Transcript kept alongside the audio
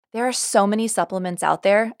There are so many supplements out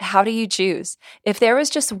there. How do you choose? If there was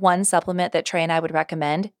just one supplement that Trey and I would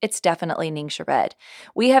recommend, it's definitely Ningxia Red.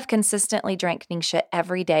 We have consistently drank Ningxia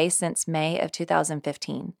every day since May of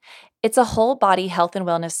 2015. It's a whole body health and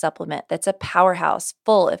wellness supplement that's a powerhouse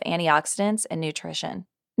full of antioxidants and nutrition.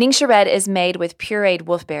 Ningxia Red is made with pureed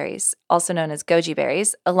wolfberries, also known as goji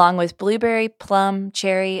berries, along with blueberry, plum,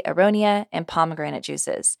 cherry, aronia, and pomegranate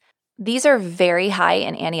juices. These are very high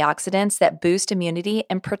in antioxidants that boost immunity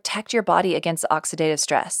and protect your body against oxidative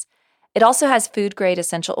stress. It also has food-grade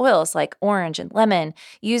essential oils like orange and lemon,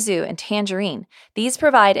 yuzu, and tangerine. These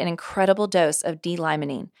provide an incredible dose of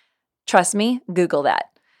D-limonene. Trust me, Google that.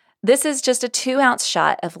 This is just a 2-ounce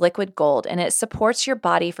shot of liquid gold, and it supports your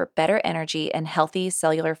body for better energy and healthy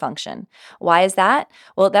cellular function. Why is that?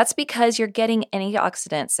 Well, that's because you're getting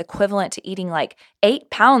antioxidants equivalent to eating like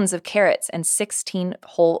 8 pounds of carrots and 16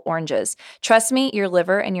 whole oranges. Trust me, your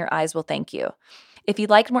liver and your eyes will thank you. If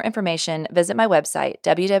you'd like more information, visit my website,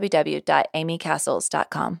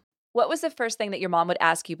 www.amycassels.com. What was the first thing that your mom would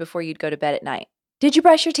ask you before you'd go to bed at night? Did you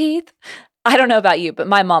brush your teeth? I don't know about you, but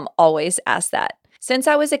my mom always asked that. Since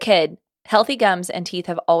I was a kid, healthy gums and teeth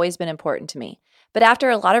have always been important to me. But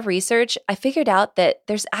after a lot of research, I figured out that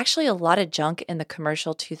there's actually a lot of junk in the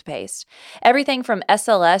commercial toothpaste. Everything from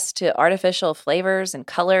SLS to artificial flavors and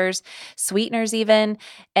colors, sweeteners even.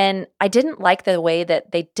 And I didn't like the way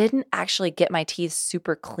that they didn't actually get my teeth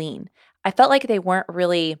super clean. I felt like they weren't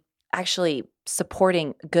really actually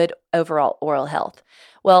supporting good overall oral health.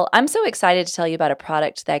 Well, I'm so excited to tell you about a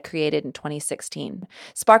product that I created in 2016.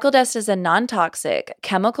 Sparkle Dust is a non-toxic,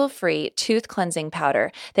 chemical-free tooth cleansing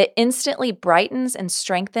powder that instantly brightens and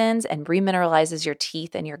strengthens and remineralizes your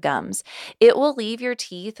teeth and your gums. It will leave your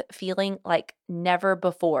teeth feeling like never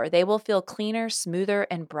before. They will feel cleaner, smoother,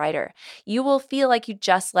 and brighter. You will feel like you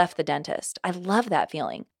just left the dentist. I love that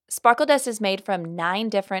feeling. Sparkle Dust is made from 9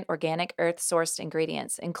 different organic earth-sourced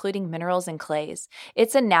ingredients, including minerals and clays.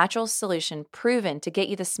 It's a natural solution proven to get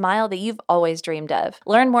you the smile that you've always dreamed of.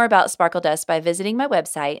 Learn more about Sparkle Dust by visiting my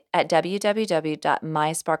website at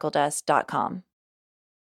www.mysparkledust.com.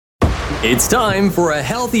 It's time for a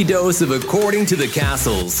healthy dose of According to the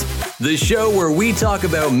Cassels, the show where we talk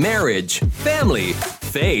about marriage, family,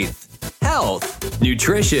 faith, health,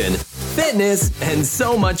 nutrition, fitness, and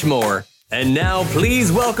so much more. And now, please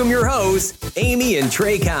welcome your hosts, Amy and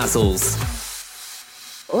Trey Cassels.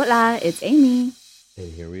 Hola, it's Amy. Hey,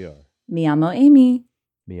 here we are. Mi amo Amy.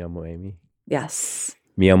 Mi amo Amy. Yes.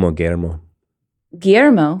 Mi amo Guillermo.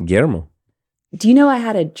 Guillermo. Guillermo. Do you know I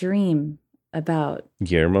had a dream about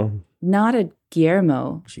Guillermo? not a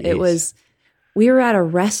Guillermo. Jeez. It was, we were at a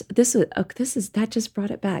that just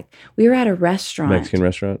brought it back. We were at a restaurant. Mexican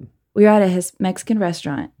restaurant? We were at a Mexican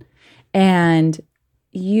restaurant. And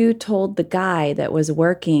you told the guy that was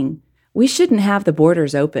working, we shouldn't have the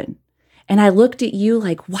borders open. And I looked at you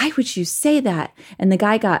like, why would you say that? And the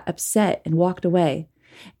guy got upset and walked away.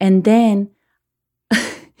 And then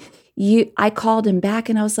I called him back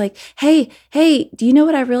and I was like, hey, do you know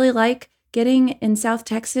what I really like getting in South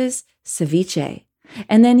Texas? Ceviche.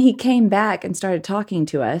 And then he came back and started talking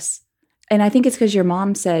to us. And I think it's because your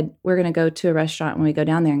mom said, we're going to go to a restaurant when we go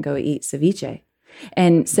down there and go eat ceviche.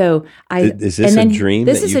 And so is this a dream?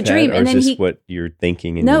 This is a dream, and then is this what you're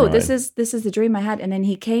thinking in your mind? this is the dream I had. And then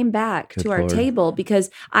he came back to our table because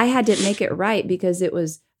I had to make it right because it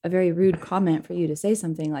was a very rude comment for you to say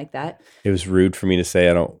something like that. It was rude for me to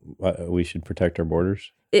say we should protect our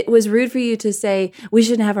borders. It was rude for you to say we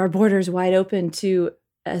shouldn't have our borders wide open to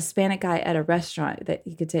a Hispanic guy at a restaurant that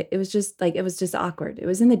he could say. It was just awkward. It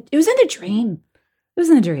was in the dream. It was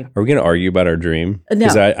in the dream. Are we going to argue about our dream? No.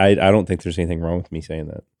 Because I don't think there's anything wrong with me saying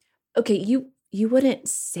that. Okay, you wouldn't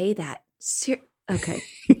say that. Okay.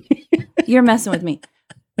 You're messing with me.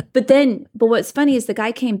 But what's funny is the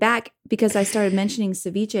guy came back because I started mentioning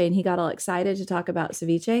ceviche and he got all excited to talk about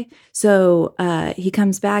ceviche. So he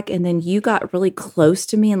comes back and then you got really close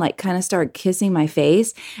to me and like kind of started kissing my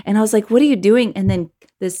face. And I was like, what are you doing? And then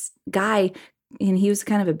this guy, and he was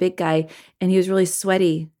kind of a big guy and he was really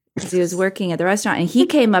sweaty because he was working at the restaurant, and he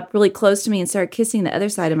came up really close to me and started kissing the other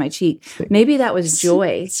side of my cheek. Maybe that was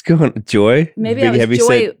joy. It's going joy. Maybe that was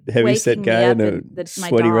joy. Heavy-set guy in a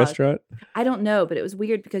sweaty restaurant. I don't know, but it was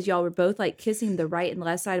weird because y'all were both like kissing the right and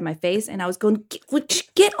left side of my face, and I was going,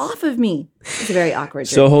 "Get off of me!" It's a very awkward.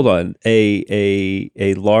 So hold on,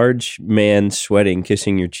 a large man sweating,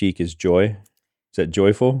 kissing your cheek is joy. Is that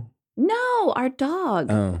joyful? No, our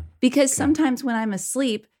dog. Oh, because sometimes when I'm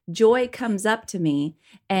asleep, Joy comes up to me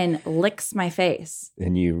and licks my face.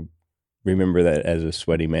 And you remember that as a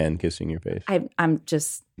sweaty man kissing your face? I'm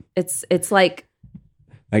just, it's like.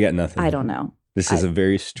 I got nothing. I don't know. This is a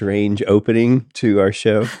very strange opening to our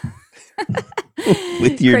show.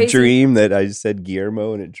 With your Crazy. dream that I said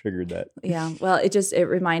Guillermo and it triggered that. Yeah. Well, it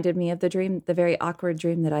reminded me of the dream, the very awkward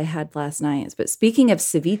dream that I had last night. But speaking of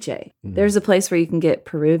ceviche, there's a place where you can get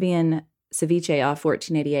Peruvian ceviche off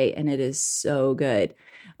 1488, and it is so good.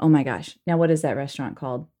 Oh my gosh. Now, what is that restaurant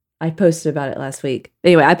called? I posted about it last week.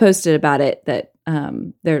 Anyway, I posted about it that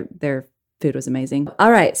their food was amazing. All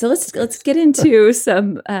right, so let's get into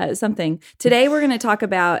something. Today we're going to talk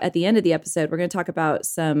about, at the end of the episode, we're going to talk about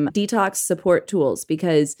some detox support tools,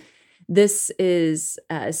 because this is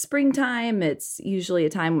springtime. It's usually a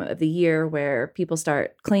time of the year where people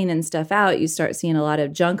start cleaning stuff out. You start seeing a lot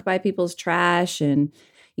of junk by people's trash, and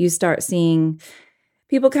you start seeing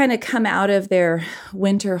people kind of come out of their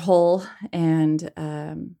winter hole, and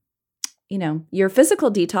your physical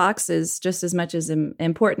detox is just as much as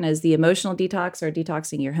important as the emotional detox or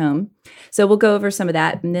detoxing your home. So we'll go over some of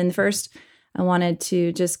that. And then first, I wanted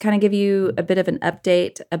to just kind of give you a bit of an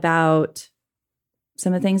update about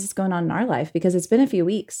some of the things that's going on in our life, because it's been a few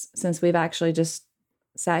weeks since we've actually just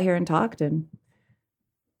sat here and talked and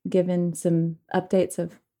given some updates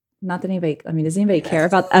of, not that anybody, does anybody care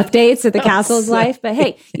about updates of the Cassels life? But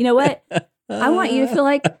hey, you know what? I want you to feel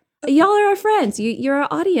like y'all are our friends. You're our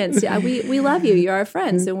audience. We love you. You're our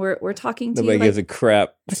friends, and we're talking to Nobody you. gives a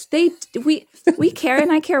crap. We care,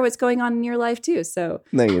 and I care what's going on in your life too. So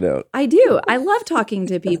No, you don't. I do. I love talking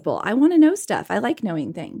to people. I want to know stuff. I like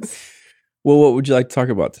knowing things. Well, what would you like to talk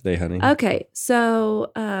about today, honey? Okay,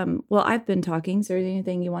 so I've been talking. So, is there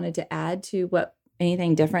anything you wanted to add to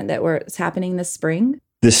anything different that's happening this spring?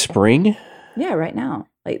 This spring? Yeah, right now.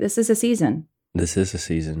 Like, this is a season. This is a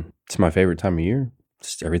season. It's my favorite time of year.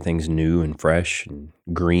 Just everything's new and fresh and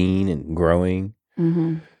green and growing.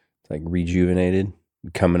 Mm-hmm. It's like rejuvenated,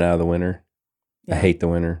 coming out of the winter. Yeah. I hate the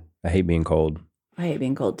winter. I hate being cold. I hate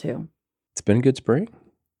being cold too. It's been a good spring.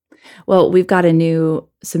 Well, we've got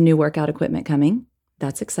some new workout equipment coming.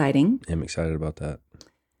 That's exciting. I'm excited about that.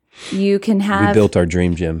 You can have. We built our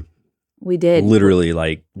dream gym. We did. Literally,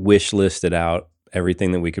 like, wish listed out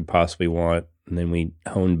everything that we could possibly want. And then we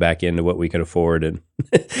honed back into what we could afford. And,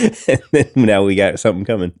 and then now we got something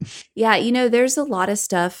coming. Yeah. There's a lot of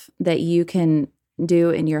stuff that you can do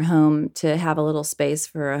in your home to have a little space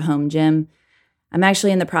for a home gym. I'm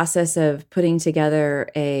actually in the process of putting together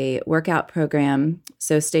a workout program.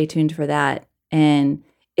 So stay tuned for that. And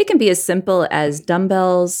it can be as simple as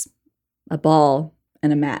dumbbells, a ball,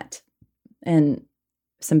 and a mat, and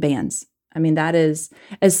some bands. That is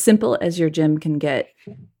as simple as your gym can get.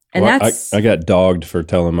 And that's I got dogged for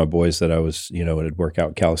telling my boys that I was, would work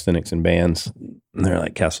out calisthenics and bands. And they're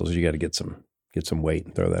like, Cassels, you got to get some weight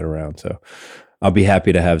and throw that around. So I'll be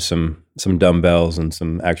happy to have some dumbbells and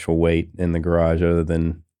some actual weight in the garage other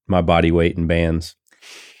than my body weight and bands.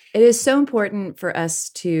 It is so important for us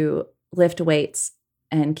to lift weights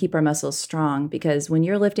and keep our muscles strong, because when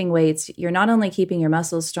you're lifting weights, you're not only keeping your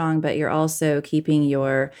muscles strong, but you're also keeping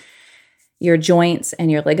your joints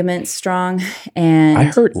and your ligaments strong. And I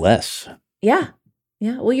hurt less. Yeah.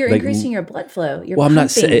 Well, you're increasing your blood flow. You're I'm pumping.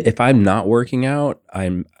 not saying if I'm not working out,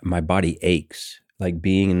 my body aches. Like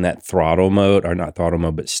being in that throttle mode, or not throttle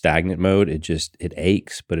mode, but stagnant mode, it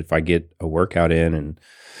aches. But if I get a workout in and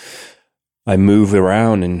I move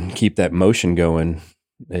around and keep that motion going,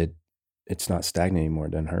 it's not stagnant anymore.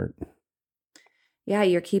 It doesn't hurt. Yeah,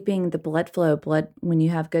 you're keeping the blood flow. When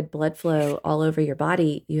you have good blood flow all over your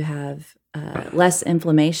body, you have less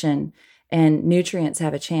inflammation, and nutrients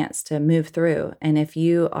have a chance to move through. And if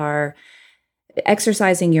you are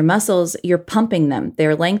exercising your muscles, you're pumping them.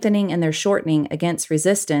 They're lengthening and they're shortening against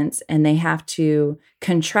resistance, and they have to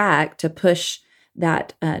contract to push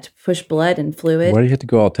blood and fluid. Why do you have to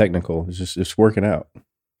go all technical? It's working out.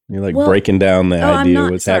 You're breaking down the idea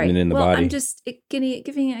of what's happening in the body. I'm just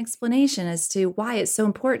giving an explanation as to why it's so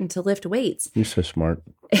important to lift weights. You're so smart.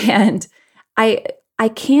 And I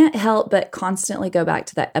can't help but constantly go back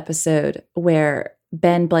to that episode where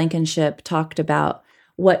Ben Blankenship talked about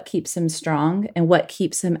what keeps him strong and what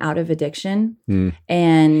keeps him out of addiction,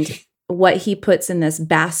 and what he puts in this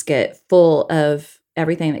basket full of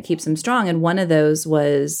everything that keeps him strong. And one of those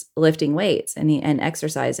was lifting weights and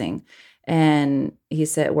exercising. And he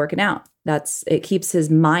said working out. It keeps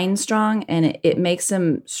his mind strong, and it makes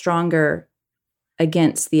him stronger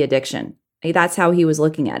against the addiction. That's how he was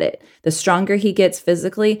looking at it. The stronger he gets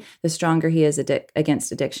physically, the stronger he is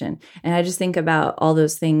against addiction. And I just think about all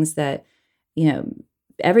those things that,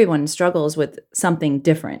 everyone struggles with something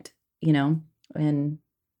different, and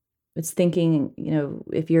it's thinking,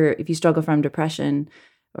 if you struggle from depression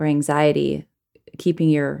or anxiety, keeping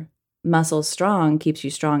your muscles strong keeps you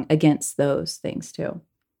strong against those things too.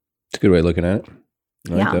 It's a good way of looking at it.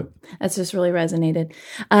 I like Yeah, that. that's just really resonated.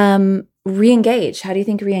 Reengage. How do you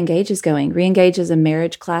think Reengage is going? Reengage is a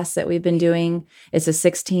marriage class that we've been doing. It's a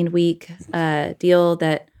 16-week deal.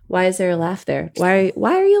 Why is there a laugh there? Why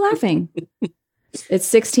are you laughing? It's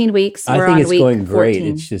 16 weeks. I We're think on it's week going great.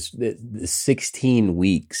 14. It's just the 16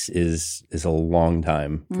 weeks is a long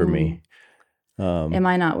time for me. Am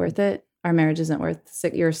I not worth it? Our marriage isn't worth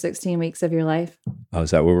your 16 weeks of your life. Oh,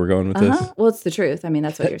 is that where we're going with this? Well, it's the truth. I mean,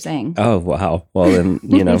 that's what you're saying. Oh, wow. Well, then,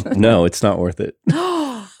 no, it's not worth it.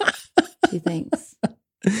 He thinks.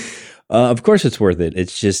 Of course it's worth it.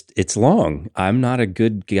 It's just, it's long. I'm not a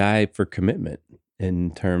good guy for commitment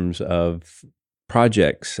in terms of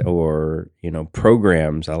projects or,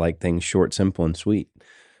 programs. I like things short, simple, and sweet.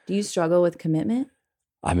 Do you struggle with commitment?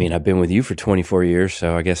 I mean, I've been with you for 24 years,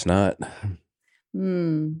 so I guess not.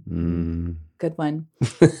 Good one.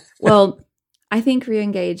 Well, I think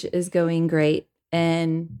Reengage is going great.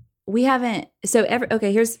 And we haven't,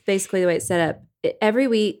 here's basically the way it's set up. Every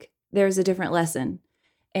week there's a different lesson.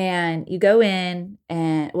 And you go in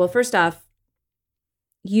and, well, first off,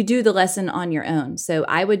 you do the lesson on your own. So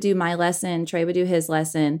I would do my lesson, Trey would do his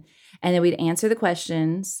lesson, and then we'd answer the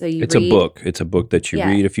questions. So it's a book. It's a book that you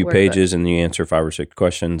read a few workbook. pages and you answer 5 or 6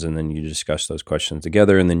 questions, and then you discuss those questions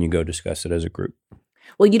together, and then you go discuss it as a group.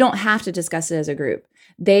 Well, you don't have to discuss it as a group.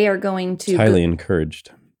 They are going to It's highly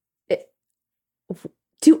encouraged.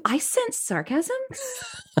 Do I sense sarcasm?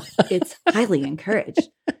 It's highly encouraged.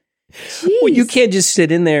 Jeez. Well, you can't just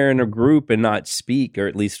sit in there in a group and not speak, or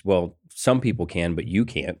at least, well, some people can, but you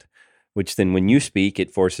can't. Which then when you speak,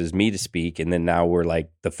 it forces me to speak. And then now we're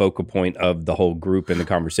like the focal point of the whole group in the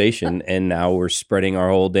conversation. And now we're spreading our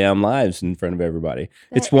whole damn lives in front of everybody.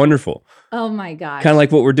 It's wonderful. Oh my gosh. Kind of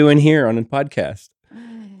like what we're doing here on a podcast.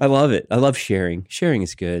 I love it. I love sharing. Sharing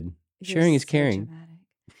is good. Sharing is caring. Dramatic.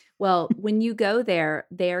 Well, when you go there,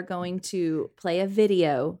 they're going to play a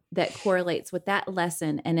video that correlates with that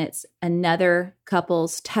lesson, and it's another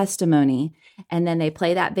couple's testimony. And then they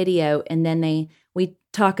play that video, and then we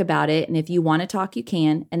talk about it. And if you want to talk, you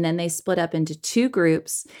can. And then they split up into 2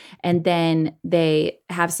 groups, and then they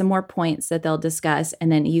have some more points that they'll discuss,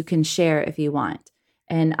 and then you can share if you want.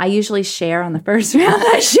 And I usually share on the first round.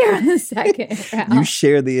 I share on the second round. You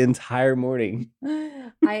share the entire morning.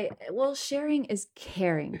 Sharing is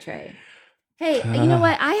caring, Trey. Hey, you know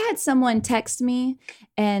what? I had someone text me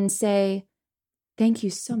and say, "Thank you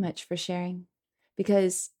so much for sharing,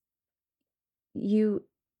 because you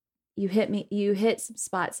hit some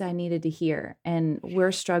spots I needed to hear, and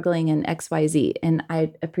we're struggling in XYZ, and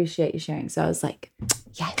I appreciate you sharing." So I was like,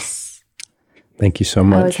 yes. Thank you so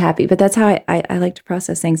much. I was happy, but that's how I like to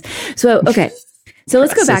process things. So, okay. So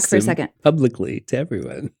let's go back for a second. Publicly to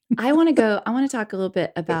everyone. I want to talk a little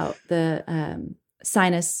bit about the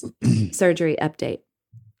sinus surgery update.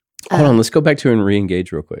 Hold on, let's go back to and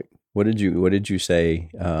re-engage real quick. What did you say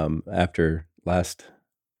after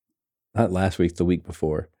not last week, the week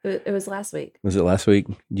before? It was last week. Was it last week?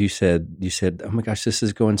 You said, "Oh my gosh, this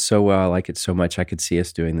is going so well. I like it so much. I could see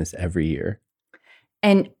us doing this every year."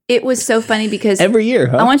 And it was so funny because every year,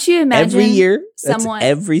 huh? I want you to imagine every year, someone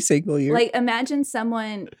every single year. Like, imagine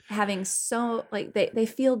someone having they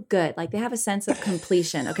feel good, like they have a sense of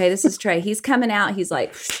completion. Okay, this is Trey. He's coming out. He's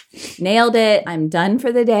like, nailed it. I'm done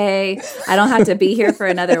for the day. I don't have to be here for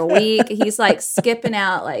another week. He's like skipping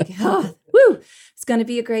out, like, oh, woo. It's going to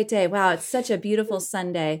be a great day. Wow, it's such a beautiful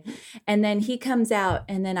Sunday. And then he comes out,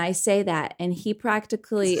 and then I say that, and he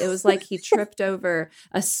it was like he tripped over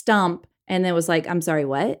a stump. And then was like, "I'm sorry,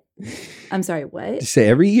 what? I'm sorry, what?" You say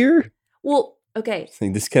every year? Well, okay. I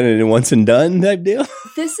think this kind of once and done type deal.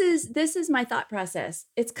 This is my thought process.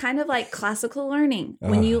 It's kind of like classical learning.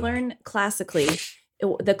 When you learn classically,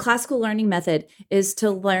 the classical learning method is to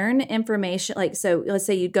learn information. Like, so let's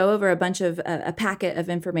say you go over a packet of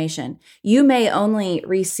information. You may only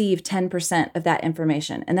receive 10% of that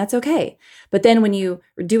information, and that's okay. But then when you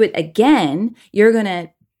do it again, you're going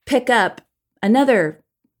to pick up another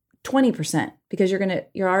 20% because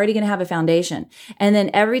you're already going to have a foundation. And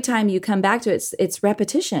then every time you come back to it, it's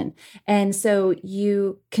repetition. And so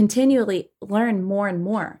you continually learn more and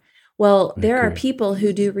more. Well, there are people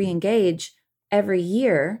who do re-engage every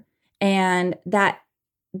year, and that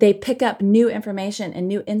they pick up new information and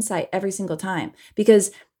new insight every single time,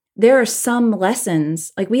 because there are some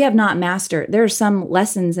lessons like we have not mastered. There are some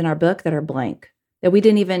lessons in our book that are blank, that we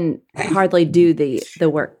didn't even hardly do the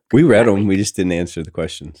work. We read them. We just didn't answer the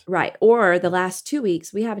questions. Right. Or the last 2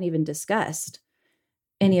 weeks, we haven't even discussed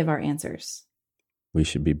any of our answers. We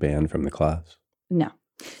should be banned from the class. No.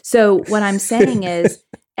 So what I'm saying is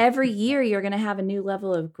every year you're going to have a new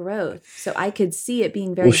level of growth. So I could see it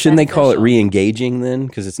being very Well, shouldn't they call it beneficial. re-engaging then?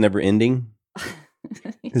 Because it's never ending.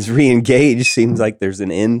 Because re-engage seems like there's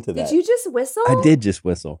an end to that. Did you just whistle? I did just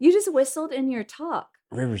whistle. You just whistled in your talk.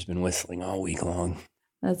 River's been whistling all week long.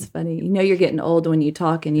 That's funny. You know you're getting old when you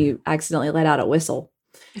talk and you accidentally let out a whistle.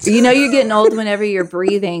 You know you're getting old whenever you're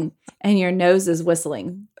breathing and your nose is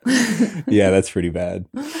whistling. Yeah, that's pretty bad.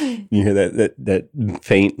 You hear that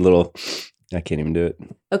faint little, I can't even do it.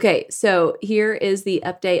 Okay, so here is the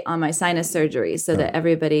update on my sinus surgery so that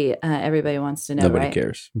everybody wants to know, Nobody right?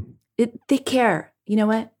 cares. They care. You know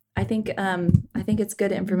what? I think it's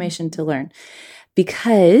good information to learn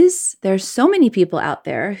because there's so many people out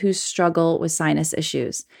there who struggle with sinus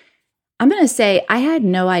issues. I'm going to say I had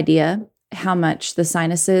no idea how much the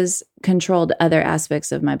sinuses controlled other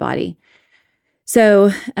aspects of my body.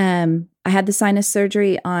 So I had the sinus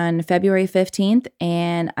surgery on February 15th,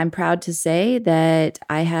 and I'm proud to say that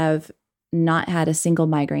I have not had a single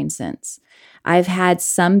migraine since. I've had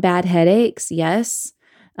some bad headaches, yes,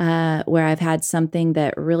 where I've had something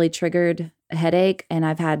that really triggered a headache, and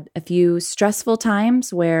I've had a few stressful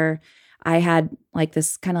times where I had like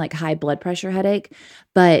this kind of like high blood pressure headache,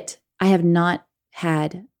 but I have not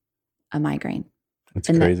had a migraine. That's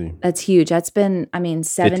and crazy. That's huge. That's been, 70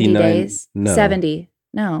 59 days. No. 70.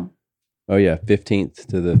 No. Oh, yeah. 15th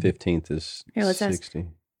to the 15th is Here, let's 60. ask.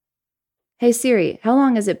 Hey, Siri, how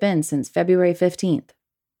long has it been since February 15th?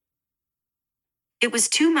 It was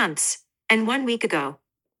 2 months and 1 week ago.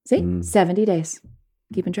 See? 70 days.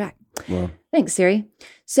 Keeping track. Well, Thanks, Siri.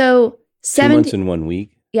 So 2 months and 1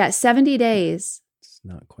 week. Yeah, 70 days. It's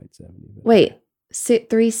not quite 70. But Wait,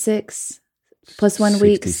 6 plus 1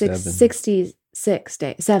 week, 66 days.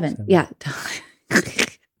 Seven. Yeah.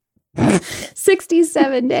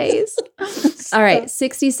 67 days. All right.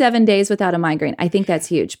 67 days without a migraine. I think that's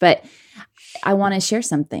huge. But I want to share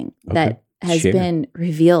something that has been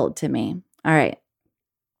revealed to me. All right.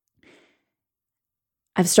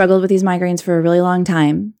 I've struggled with these migraines for a really long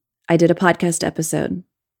time. I did a podcast episode.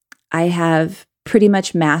 I have pretty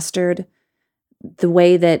much mastered the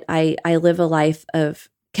way that I live a life of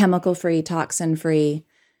chemical-free, toxin-free,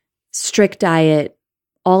 strict diet.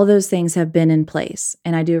 All of those things have been in place,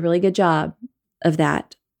 and I do a really good job of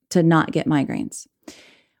that to not get migraines.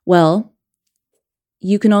 Well,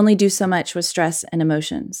 you can only do so much with stress and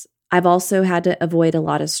emotions. I've also had to avoid a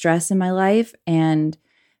lot of stress in my life, and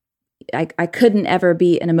I couldn't ever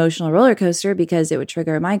be an emotional roller coaster because it would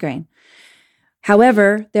trigger a migraine.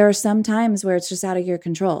 However, there are some times where it's just out of your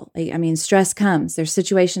control. Stress comes. There's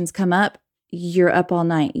situations come up. You're up all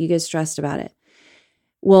night. You get stressed about it.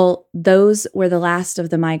 Well, those were the last of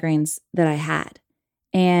the migraines that I had.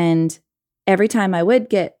 And every time I would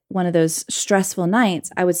get one of those stressful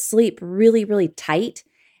nights, I would sleep really, really tight.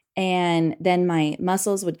 And then my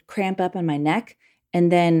muscles would cramp up on my neck.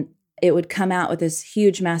 And then it would come out with this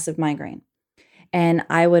huge, massive migraine. And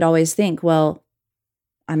I would always think, well,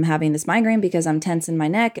 I'm having this migraine because I'm tense in my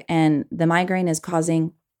neck, and the migraine is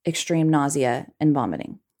causing extreme nausea and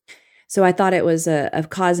vomiting. So I thought it was a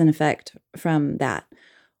cause and effect from that.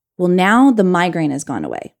 Well, now the migraine has gone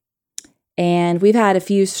away. And we've had a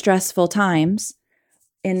few stressful times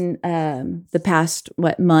in the past,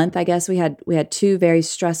 month? I guess we had two very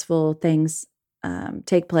stressful things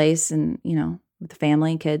take place, and with the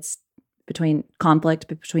family and kids, conflict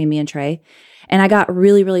between me and Trey. And I got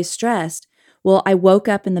really, really stressed. Well, I woke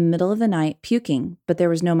up in the middle of the night puking, but there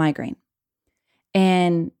was no migraine.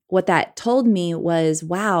 And what that told me was,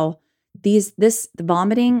 wow, the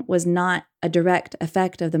vomiting was not a direct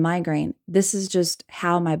effect of the migraine. This is just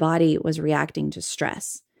how my body was reacting to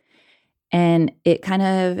stress. And it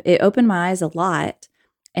opened my eyes a lot.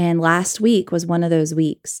 And last week was one of those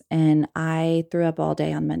weeks, and I threw up all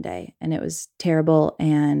day on Monday, and it was terrible.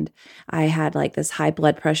 And I had like this high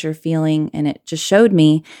blood pressure feeling, and it just showed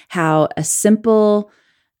me how a simple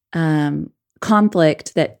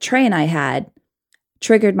conflict that Trey and I had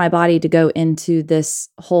triggered my body to go into this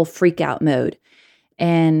whole freak out mode.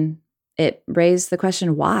 And it raised the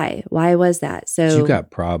question, why? Why was that? So you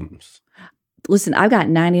got problems. Listen, I've got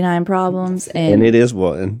 99 problems, and it is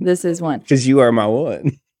one. This is one. Because you are my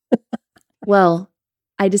one. Well,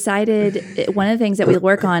 I decided one of the things that we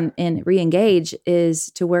work on in Reengage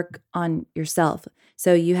is to work on yourself.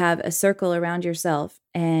 So you have a circle around yourself.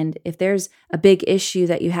 And if there's a big issue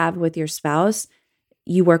that you have with your spouse,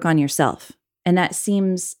 you work on yourself. And that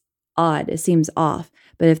seems odd. It seems off.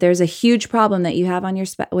 But if there's a huge problem that you have on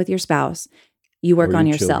with your spouse, you work on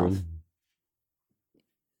yourself. Children.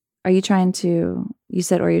 Are you trying to, you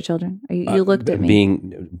said, or your children? You looked at me.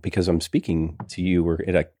 Because I'm speaking to you, we're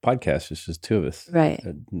at a podcast. It's just two of us. Right.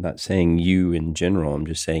 Not saying you in general. I'm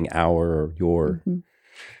just saying our or your. Mm-hmm.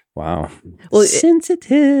 Wow. Well,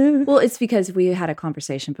 sensitive. Well, it's because we had a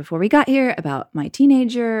conversation before we got here about my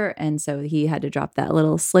teenager. And so he had to drop that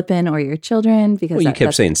little slip in, or your children, because you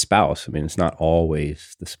kept saying spouse. I mean, it's not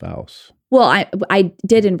always the spouse. Well, I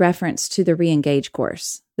did in reference to the Reengage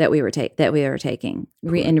course that we were taking.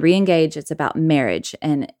 In Reengage, it's about marriage,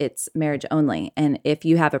 and it's marriage only. And if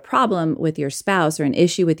you have a problem with your spouse or an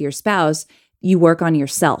issue with your spouse, you work on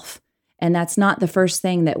yourself. And that's not the first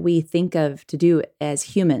thing that we think of to do as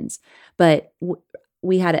humans. But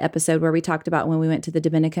we had an episode where we talked about when we went to the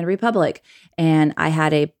Dominican Republic, and I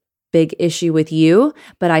had a big issue with you,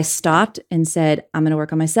 but I stopped and said, I'm going to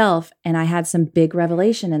work on myself. And I had some big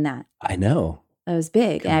revelation in that. I know. It was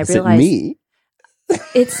big. And I Is realized, it me?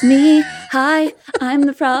 It's me. Hi, I'm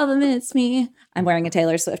the problem. It's me. I'm wearing a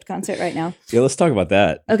Taylor Swift concert right now. Yeah, let's talk about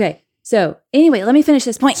that. Okay. So anyway, let me finish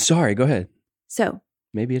this point. Sorry, go ahead. So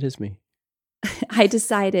maybe it is me. I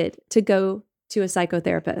decided to go to a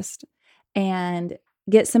psychotherapist and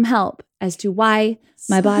get some help as to why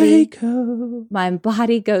my body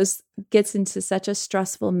gets into such a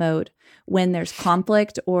stressful mode when there's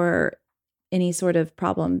conflict or any sort of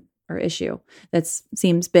problem or issue that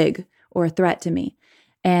seems big or a threat to me.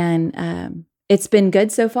 And it's been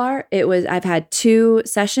good so far. I've had 2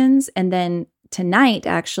 sessions, and then tonight,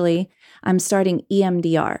 actually, I'm starting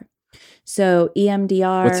EMDR. So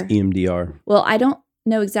EMDR. What's EMDR? Well, I don't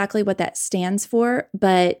know exactly what that stands for,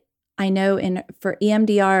 but I know for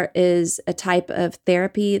EMDR is a type of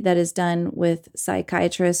therapy that is done with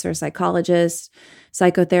psychiatrists or psychologists,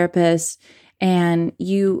 psychotherapists, and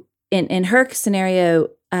in her scenario,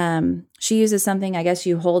 she uses something. I guess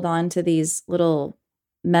you hold on to these little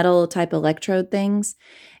metal type electrode things,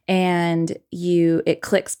 and it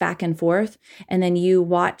clicks back and forth, and then you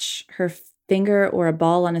watch her finger or a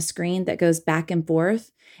ball on a screen that goes back and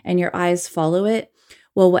forth, and your eyes follow it.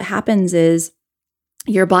 Well, what happens is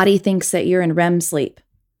your body thinks that you're in REM sleep,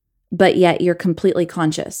 but yet you're completely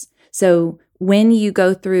conscious. So when you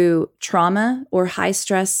go through trauma or high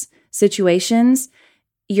stress situations,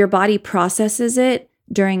 your body processes it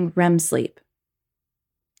during REM sleep.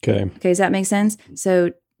 Okay, does that make sense?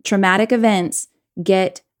 So traumatic events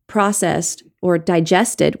get processed or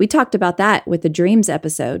digested. We talked about that with the dreams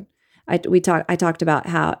episode. I talked about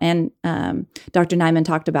how, and Dr. Nyman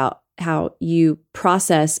talked about how you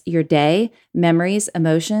process your day, memories,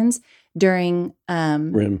 emotions during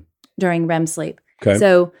REM sleep. Okay.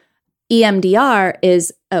 So EMDR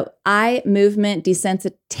is eye movement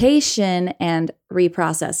desensitization and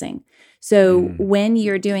reprocessing. So when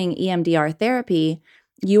you're doing EMDR therapy,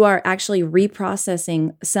 you are actually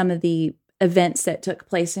reprocessing some of the events that took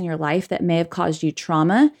place in your life that may have caused you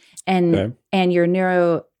trauma, and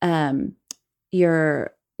your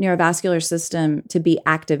neurovascular system to be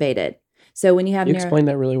activated. So when you have you explained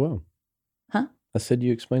that really well. Huh? I said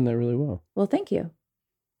you explained that really well. Well, thank you.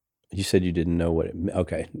 You said you didn't know what it meant.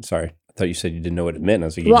 Okay, sorry. I thought you said you didn't know what it meant. I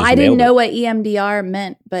was like, I didn't know what EMDR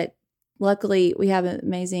meant, but luckily we have an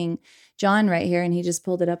amazing John right here, and he just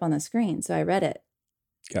pulled it up on the screen. So I read it.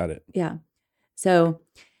 Got it. Yeah. So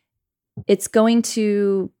it's going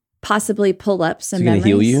to possibly pull up some memories. Is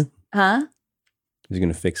he going to heal you? Huh? Is he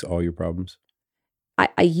going to fix all your problems?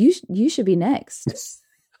 You should be next.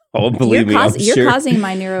 Oh, believe me, I'm you're sure. causing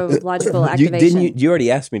my neurological activation. You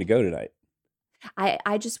already asked me to go tonight.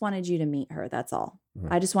 I just wanted you to meet her. That's all.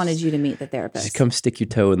 I just wanted you to meet the therapist. Just come stick your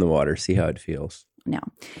toe in the water, see how it feels. No.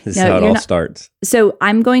 This is how it all starts. So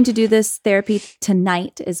I'm going to do this therapy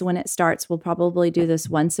tonight is when it starts. We'll probably do this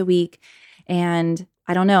once a week. And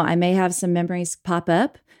I don't know, I may have some memories pop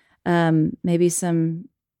up, maybe some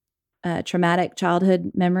traumatic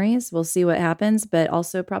childhood memories. We'll see what happens, but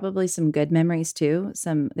also probably some good memories too.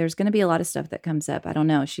 There's going to be a lot of stuff that comes up. I don't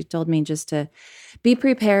know. She told me just to be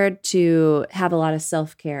prepared to have a lot of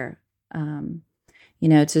self-care,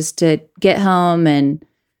 just to get home and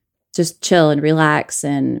just chill and relax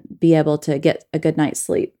and be able to get a good night's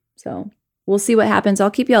sleep. So we'll see what happens. I'll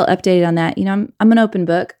keep you all updated on that. I'm an open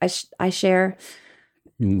book. I share.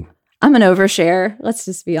 I'm an overshare. Let's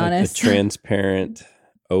just be honest. A transparent,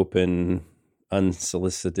 open,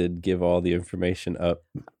 unsolicited, give all the information up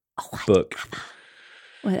book.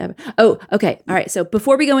 Whatever. Oh, okay. All right. So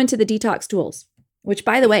before we go into the detox tools, which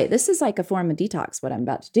by the way, this is like a form of detox, what I'm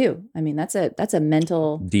about to do. I mean, that's a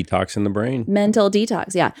mental detox in the brain. Mental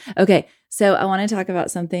detox. Yeah. Okay. So I want to talk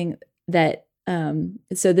about something that,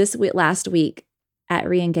 so this week, last week at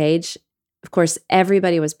Reengage, of course,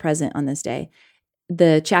 everybody was present on this day.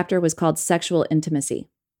 The chapter was called Sexual Intimacy.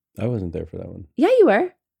 I wasn't there for that one. Yeah, you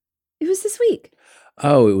were. It was this week.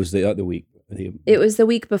 Oh, it was the other week. It was the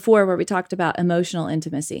week before where we talked about emotional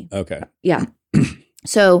intimacy. Okay. Yeah.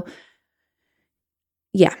 So,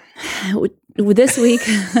 yeah. This week,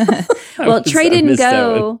 well, Trey didn't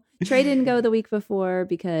go. Trey didn't go the week before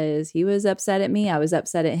because he was upset at me. I was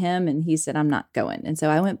upset at him, and he said, I'm not going. And so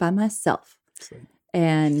I went by myself.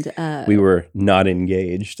 And we were not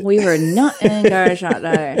engaged. We were not engaged that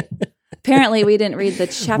day. Apparently, we didn't read the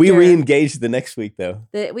chapter. We re-engaged the next week, though.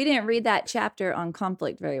 We didn't read that chapter on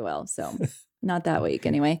conflict very well. So not that week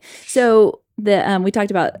anyway. So we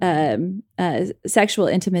talked about sexual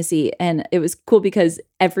intimacy, and it was cool because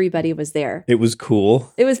everybody was there. It was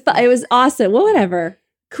cool. It was awesome. Well, whatever.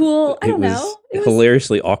 Cool. I don't know. It was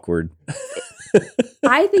hilariously awkward.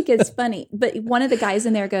 I think it's funny. But one of the guys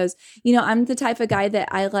in there goes, I'm the type of guy that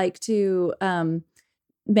I like to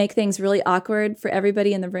make things really awkward for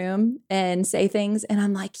everybody in the room and say things. And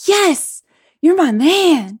I'm like, yes, you're my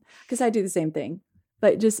man. Because I do the same thing.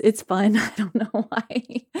 But just, it's fun. I don't know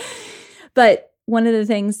why. But one of the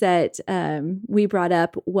things that we brought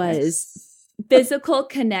up was physical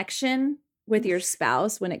connection with your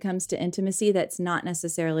spouse when it comes to intimacy that's not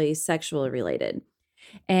necessarily sexual related.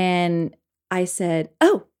 And I said,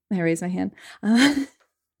 oh, I raised my hand.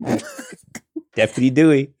 Deputy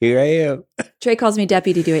Dewey, here I am. Trey calls me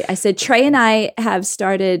Deputy Dewey. I said, Trey and I have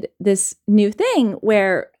started this new thing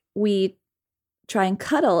where we try and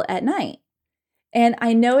cuddle at night. And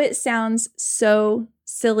I know it sounds so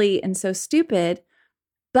silly and so stupid,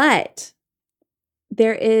 but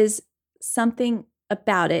there is something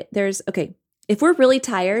about it. If we're really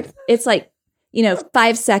tired, it's like,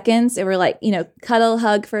 5 seconds and we're like, cuddle,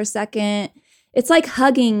 hug for a second. It's like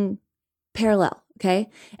hugging parallel, okay?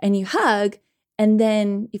 And you hug, and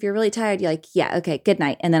then if you're really tired, you're like, yeah, okay, good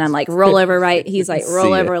night. And then I'm like, roll over right. He's like,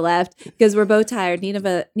 roll over left, because we're both tired.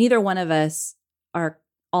 Neither one of us are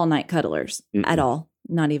all night cuddlers at all,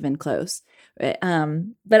 not even close. But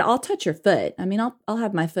I'll touch your foot. I mean, I'll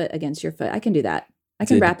have my foot against your foot. I can do that. I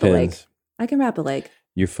can wrap a leg. I can wrap a leg.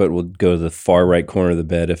 Your foot will go to the far right corner of the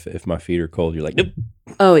bed if my feet are cold. You're like, nope.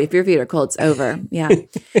 Oh, if your feet are cold, it's over. Yeah.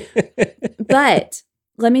 But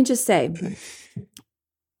let me just say,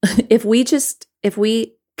 if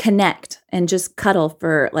we connect and just cuddle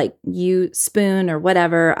for like you spoon or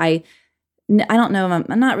whatever, I don't know.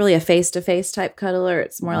 I'm not really a face-to-face type cuddler.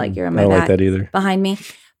 It's more like you're on my back, like that either. Behind me.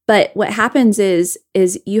 But what happens is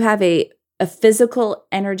you have a physical,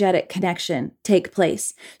 energetic connection take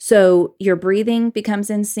place. So your breathing becomes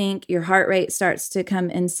in sync, your heart rate starts to come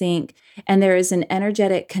in sync, and there is an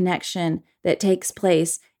energetic connection that takes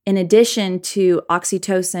place in addition to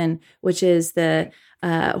oxytocin, which is the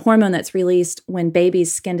hormone that's released when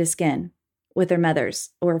babies skin to skin with their mothers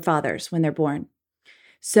or fathers when they're born.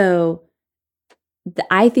 So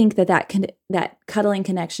I think that cuddling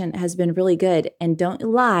connection has been really good. And don't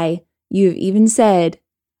lie, you've even said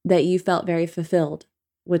that you felt very fulfilled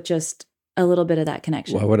with just a little bit of that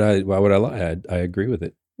connection. Why would I lie? I agree with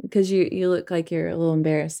it. Because you look like you're a little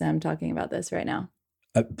embarrassed that I'm talking about this right now.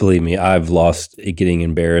 Believe me, I've lost getting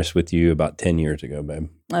embarrassed with you about 10 years ago, babe.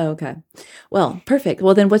 Oh, okay. Well, perfect.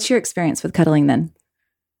 Well, then what's your experience with cuddling then?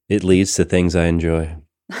 It leads to things I enjoy.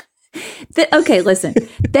 Okay, listen.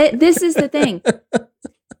 This is the thing.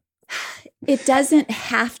 It doesn't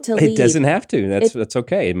have to lead. It doesn't have to. That's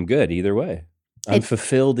okay. I'm good either way. I'm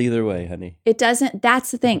fulfilled either way, honey. It doesn't. That's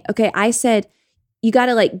the thing. Okay, I said you got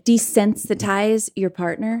to like desensitize your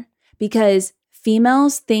partner, because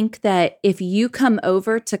females think that if you come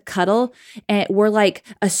over to cuddle and we're like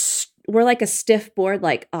a stiff board,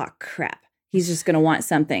 like, oh crap, he's just going to want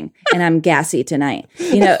something and I'm gassy tonight.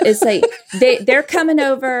 It's like they're coming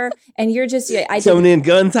over and you're just, sewn in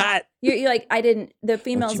guns hot. You're like, the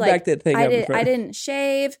female's like, I didn't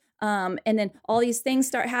shave. And then all these things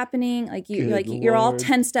start happening. Like you're all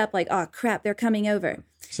tensed up like, oh crap, they're coming over.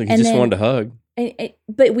 So you just wanted to hug.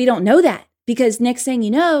 But we don't know that, because next thing you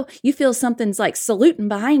know, you feel something's like saluting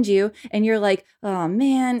behind you and you're like, oh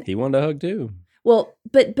man. He wanted to hug too. Well,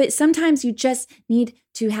 but sometimes you just need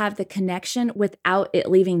to have the connection without it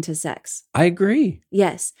leading to sex. I agree.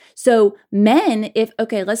 Yes. So men,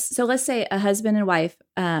 let's say a husband and wife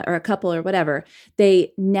or a couple or whatever,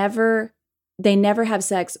 they never have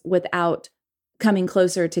sex without coming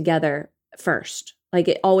closer together first. Like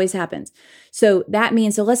it always happens. So that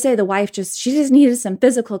means, let's say the wife she just needed some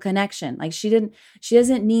physical connection. Like she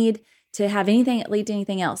doesn't need to have anything lead to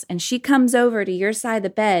anything else. And she comes over to your side of the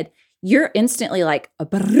bed. You're instantly like,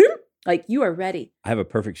 like you are ready. I have a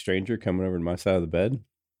perfect stranger coming over to my side of the bed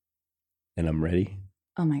and I'm ready.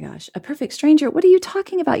 Oh my gosh. A perfect stranger. What are you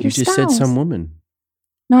talking about? You just said some woman.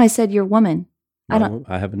 No, I said your woman.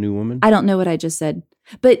 I have a new woman. I don't know what I just said,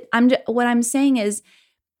 but what I'm saying is,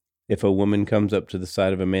 if a woman comes up to the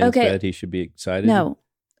side of a man's bed, he should be excited. No,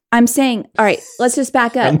 I'm saying, all right, let's just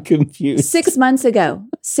back up. I'm confused. 6 months ago,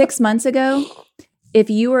 if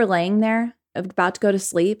you were laying there about to go to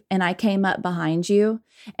sleep and I came up behind you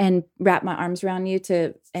and wrapped my arms around you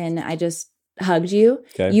and I just hugged you,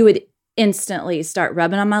 you would instantly start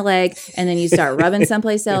rubbing on my leg, and then you start rubbing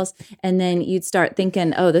someplace else, and then you'd start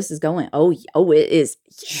thinking, oh, this is going, oh, it is,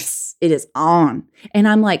 yes, it is on. And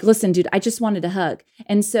I'm like, listen, dude, I just wanted a hug.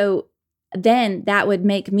 And so then that would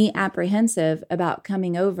make me apprehensive about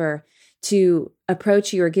coming over to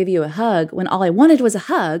approach you or give you a hug when all I wanted was a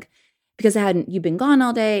hug, because you've been gone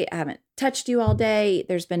all day. I haven't touched you all day.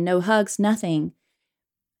 There's been no hugs, nothing.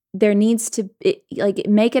 There needs to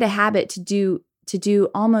make it a habit to do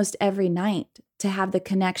almost every night, to have the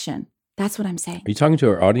connection. That's what I'm saying. Are you talking to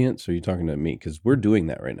our audience or are you talking to me? Because we're doing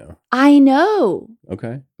that right now. I know.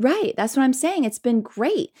 Okay. Right. That's what I'm saying. It's been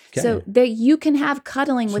great. Okay. So there you can have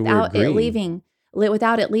cuddling without it leading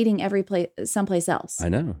someplace else. I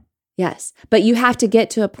know. Yes. But you have to get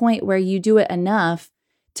to a point where you do it enough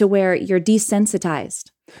to where you're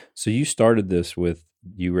desensitized. So you started this with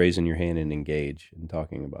you raising your hand and engage and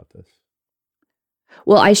talking about this.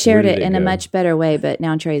 Well, I shared it in go? a much better way, but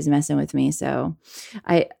now Trey's messing with me. So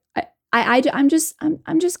I'm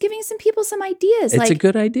just giving some people some ideas. It's a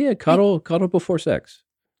good idea. Cuddle before sex.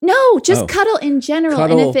 No, just cuddle in general.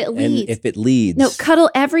 Cuddle, and if it leads. No, cuddle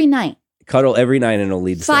every night. Cuddle every night and it'll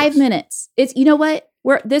lead to 5 sex. minutes. You know what?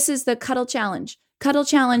 This is the cuddle challenge. Cuddle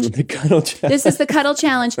challenge. The cuddle challenge. This is the cuddle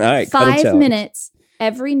challenge. All right, 5 minutes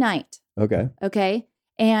every night. Okay. Okay.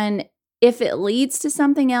 And if it leads to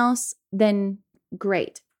something else, then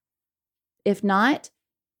great. If not,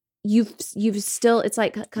 you've still, it's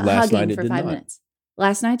like hugging for 5 minutes.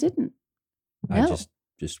 Last night didn't. No. I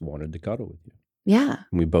just wanted to cuddle with you. Yeah.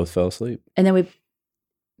 And we both fell asleep. And then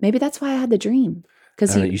maybe that's why I had the dream.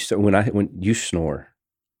 Because when you snore.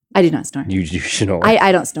 I do not snore. You snore.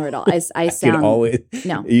 I don't snore at all. I sound always.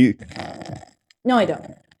 No. No, I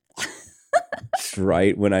don't. It's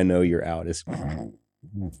right when I know you're out. It's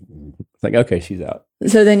like, okay, she's out.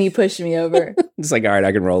 So then you push me over. It's like, all right,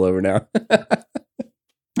 I can roll over now.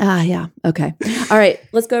 Yeah. Okay. All right.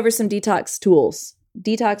 Let's go over some detox tools.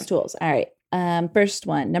 All right. First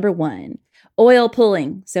one, number 1, oil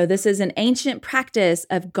pulling. So this is an ancient practice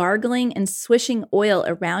of gargling and swishing oil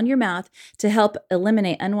around your mouth to help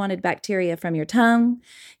eliminate unwanted bacteria from your tongue,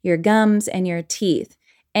 your gums, and your teeth.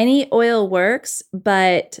 Any oil works,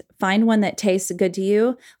 but find one that tastes good to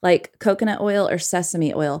you, like coconut oil or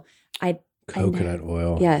sesame oil. Coconut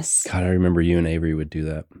oil. Yes. God, I remember you and Avery would do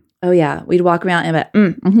that. Oh, yeah. We'd walk around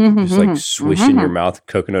and just like swish in your mouth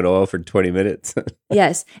coconut oil for 20 minutes.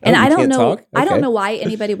 Yes. And I don't know. Okay. I don't know why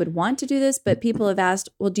anybody would want to do this, but people have asked,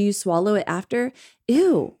 well, do you swallow it after?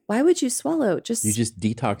 Ew. Why would you swallow? You just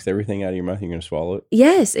detox everything out of your mouth. You're going to swallow it?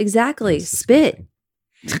 Yes, exactly. Spit.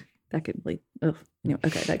 That could bleed. Oh,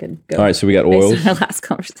 okay. That could go. All right. So we got oils. Based on our last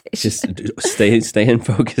conversation. Just stay in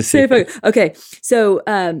focus. Stay in focus. Okay. So,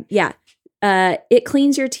 it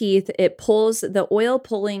cleans your teeth. It pulls the oil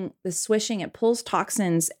pulling, the swishing. It pulls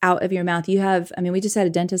toxins out of your mouth. We just had a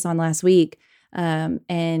dentist on last week, 2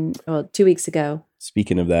 weeks ago.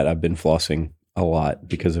 Speaking of that, I've been flossing a lot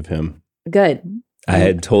because of him. Good. I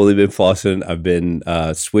had totally been flossing. I've been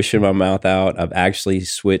swishing my mouth out. I've actually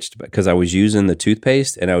switched because I was using the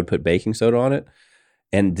toothpaste and I would put baking soda on it.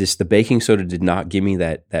 And the baking soda did not give me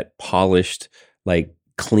that polished, like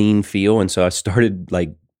clean feel. And so I started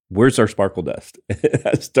where's our sparkle dust?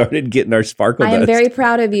 I started getting our sparkle dust. I am very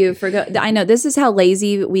proud of you I know this is how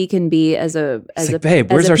lazy we can be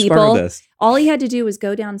babe, where's our people. sparkle dust? All he had to do was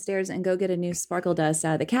go downstairs and go get a new sparkle dust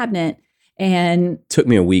out of the cabinet. And took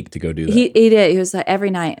me a week to go do that. He did. He was like every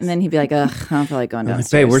night. And then he'd be like, ugh, I don't feel like going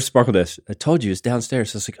downstairs. Babe, where's sparkle dust? I told you it's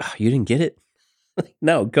downstairs. So I was like, oh, you didn't get it?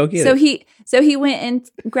 No, go get it. So he went and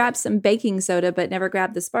grabbed some baking soda, but never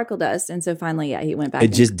grabbed the sparkle dust. And so finally, he went back.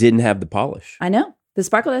 It just didn't have the polish. I know. The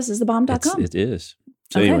sparkle dust is the bomb.com. It is.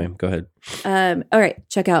 So anyway, go ahead. All right.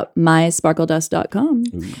 Check out mysparkledust.com.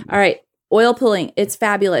 All right. Oil pulling. It's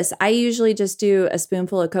fabulous. I usually just do a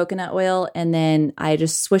spoonful of coconut oil and then I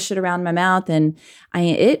just swish it around my mouth and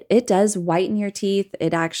it does whiten your teeth.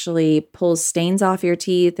 It actually pulls stains off your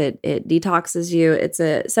teeth. It detoxes you. It's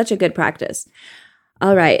such a good practice.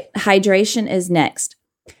 All right. Hydration is next.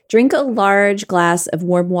 Drink a large glass of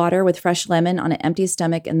warm water with fresh lemon on an empty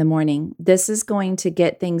stomach in the morning. This is going to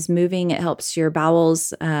get things moving. It helps your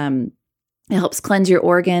bowels It helps cleanse your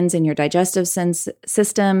organs and your digestive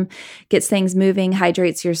system, gets things moving,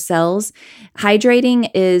 hydrates your cells.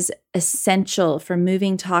 Hydrating is essential for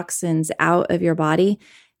moving toxins out of your body.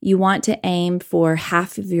 You want to aim for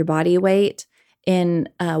half of your body weight in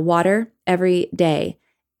water every day.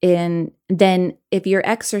 And then if you're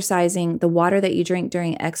exercising, the water that you drink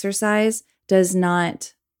during exercise does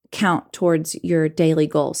not count towards your daily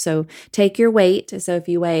goal. So take your weight. So if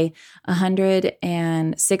you weigh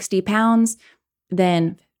 160 pounds,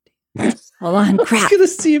 then hold on, I crap. was going to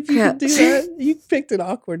see if you Crap. could do that. You picked an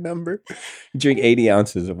awkward number. You drink 80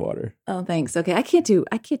 ounces of water. Oh, thanks. Okay, I can't do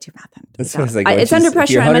math. That's what I was like. It's under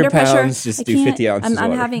pressure. I'm under pressure. Pounds, just I do can't- 50 ounces I'm of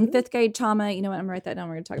water. having fifth grade trauma. You know what? I'm going to write that down.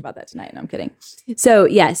 We're going to talk about that tonight. No, I'm kidding. So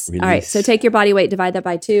yes. Release. All right. So take your body weight, divide that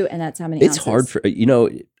by 2, and that's how many It's ounces. hard for,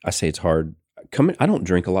 I say it's hard. I don't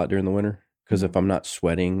drink a lot during the winter because if I'm not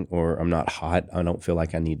sweating or I'm not hot, I don't feel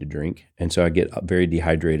like I need to drink. And so I get very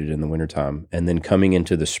dehydrated in the wintertime. And then coming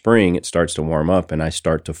into the spring, it starts to warm up and I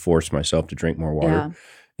start to force myself to drink more water. Yeah.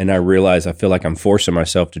 And I realize I feel like I'm forcing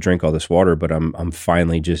myself to drink all this water, but I'm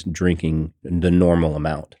finally just drinking the normal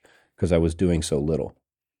amount because I was doing so little.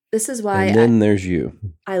 This is why And then there's you.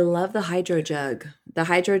 I love the Hydro Jug. The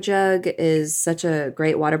Hydro Jug is such a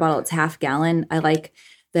great water bottle. It's half gallon. I like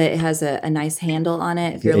that it has a nice handle on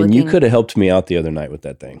it. If you're And looking, you could have helped me out the other night with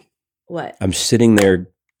that thing. what? I'm sitting there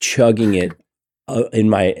chugging it in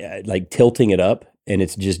my, like tilting it up and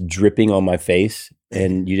it's just dripping on my face.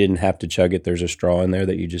 And you didn't have to chug it. There's a straw in there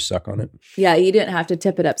that you just suck on it. Yeah, you didn't have to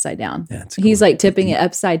tip it upside down. That's He's cool. like tipping it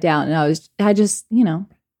upside down, and I just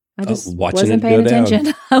watching wasn't it paying go down.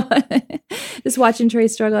 attention. Just watching Trey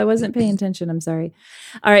struggle. I wasn't paying attention. I'm sorry.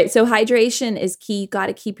 All right, so hydration is key. You got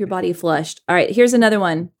to keep your body flushed. All right, here's another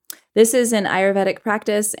one. This is an Ayurvedic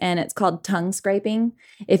practice, and it's called tongue scraping.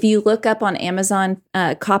 If you look up on Amazon,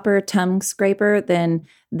 copper tongue scraper, then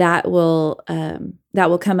that will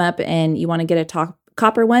come up, and you want to get a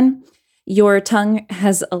copper one. Your tongue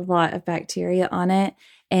has a lot of bacteria on it,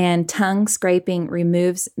 and tongue scraping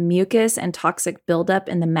removes mucus and toxic buildup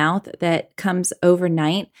in the mouth that comes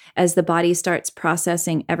overnight as the body starts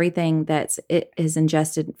processing everything it is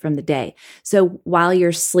ingested from the day. So while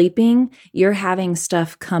you're sleeping, you're having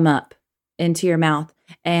stuff come up into your mouth,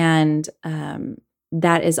 and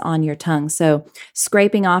that is on your tongue. So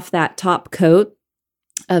scraping off that top coat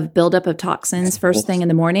of buildup of toxins first thing in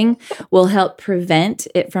the morning will help prevent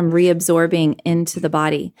it from reabsorbing into the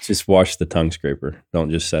body. Just wash the tongue scraper.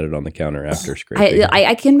 Don't just set it on the counter after scraping.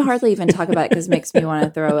 I can hardly even talk about it because it makes me want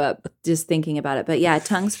to throw up just thinking about it. But yeah,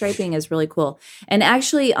 tongue scraping is really cool. And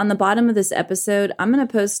actually, on the bottom of this episode, I'm going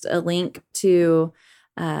to post a link to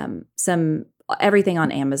everything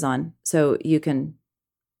on Amazon, so you can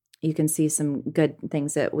see some good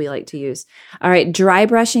things that we like to use. All right, dry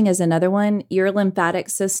brushing is another one. Your lymphatic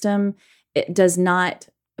system, it does not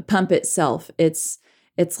pump itself. It's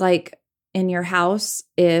like in your house,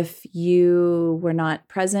 if you were not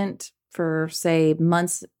present for, say,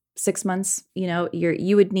 months, 6 months,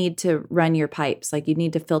 you would need to run your pipes. Like you'd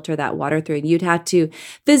need to filter that water through. You'd have to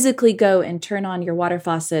physically go and turn on your water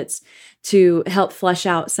faucets to help flush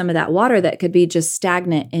out some of that water that could be just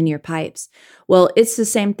stagnant in your pipes. Well, it's the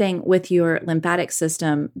same thing with your lymphatic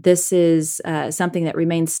system. This is something that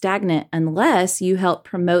remains stagnant unless you help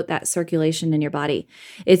promote that circulation in your body.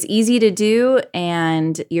 It's easy to do,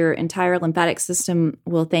 and your entire lymphatic system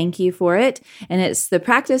will thank you for it. And it's the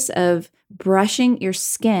practice of brushing your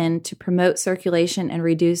skin to promote circulation and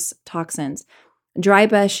reduce toxins. Dry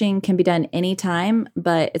brushing can be done anytime,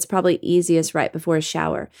 but it's probably easiest right before a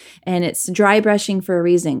shower. And it's dry brushing for a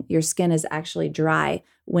reason. Your skin is actually dry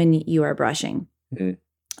when you are brushing. Mm.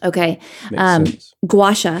 Okay. Makes sense.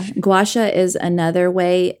 Gua sha. Gua sha is another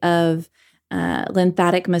way of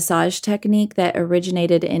lymphatic massage technique that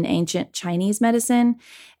originated in ancient Chinese medicine.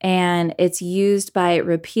 And it's used by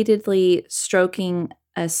repeatedly stroking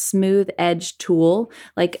a smooth edged tool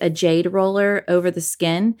like a jade roller over the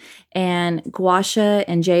skin. And gua sha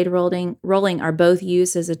and jade rolling are both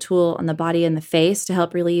used as a tool on the body and the face to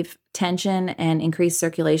help relieve tension and increase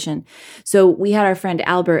circulation. So we had our friend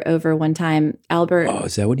Albert over one time. Albert. Oh,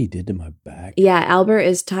 is that what he did to my back? Yeah, Albert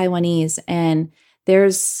is Taiwanese, and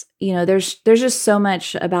there's just so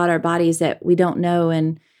much about our bodies that we don't know.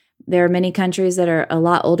 And there are many countries that are a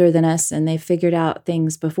lot older than us, and they figured out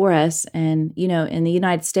things before us. And, in the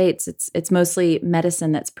United States, it's mostly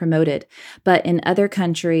medicine that's promoted. But in other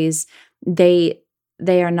countries, they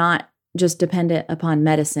are not just dependent upon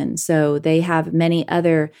medicine. So they have many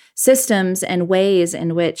other systems and ways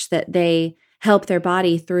in which that they help their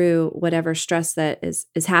body through whatever stress that is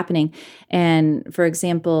happening. And for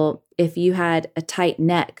example, if you had a tight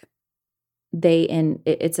neck,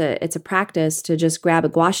 it's a practice to just grab a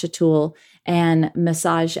gua sha tool and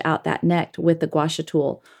massage out that neck with the gua sha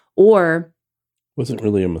tool. Or wasn't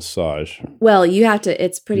really a massage. Well, you have to.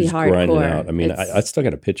 It's pretty Just hardcore. grind it out. I mean, I still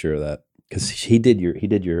got a picture of that because he did your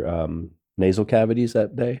nasal cavities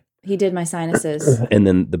that day. He did my sinuses, and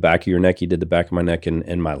then the back of your neck. He did the back of my neck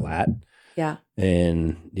and my lat. Yeah,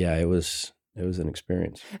 and yeah, it was an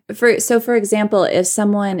experience. For example, if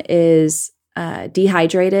someone is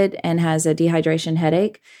dehydrated and has a dehydration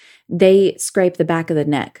headache, they scrape the back of the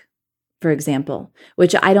neck, for example,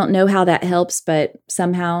 which I don't know how that helps, but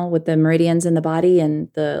somehow with the meridians in the body and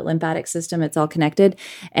the lymphatic system, it's all connected.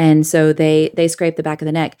 And so they scrape the back of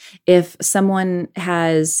the neck. If someone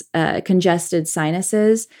has congested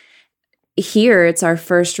sinuses, here it's our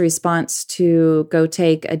first response to go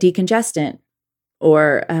take a decongestant,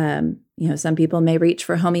 or, some people may reach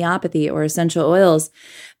for homeopathy or essential oils,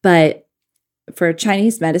 but for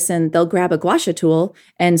Chinese medicine, they'll grab a gua sha tool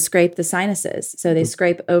and scrape the sinuses. So they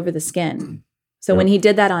scrape over the skin. So when he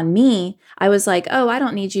did that on me, I was like, oh, I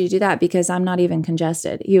don't need you to do that because I'm not even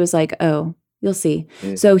congested. He was like, oh, you'll see.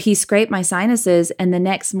 So he scraped my sinuses. And the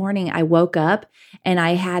next morning I woke up and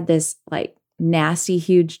I had this like nasty,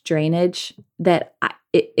 huge drainage that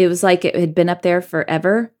it was like it had been up there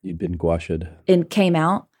forever. You'd been gua sha'd. And came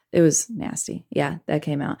out. It was nasty. Yeah, that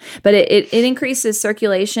came out. But it increases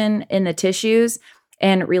circulation in the tissues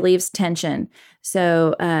and relieves tension.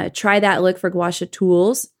 So try that. Look for gua sha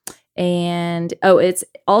tools. And it's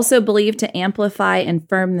also believed to amplify and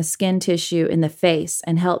firm the skin tissue in the face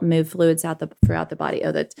and help move fluids throughout the body.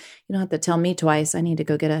 Oh, that you don't have to tell me twice. I need to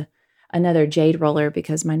go get another jade roller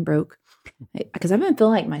because mine broke. Because I've been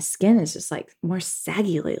feeling like my skin is just like more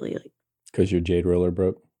saggy lately. Because your jade roller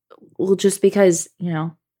broke? Well, just because,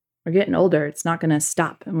 we're getting older. It's not going to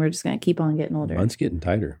stop, and we're just going to keep on getting older. Mine's getting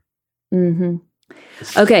tighter. Mm-hmm.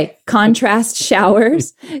 Okay, contrast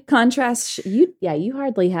showers. You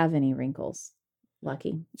hardly have any wrinkles.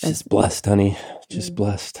 Lucky. Just blessed, honey. Just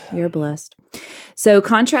blessed. You're blessed. So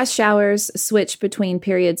contrast showers switch between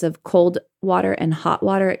periods of cold water and hot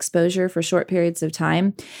water exposure for short periods of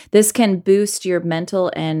time. This can boost your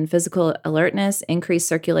mental and physical alertness, increase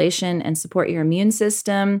circulation, and support your immune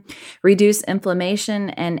system, reduce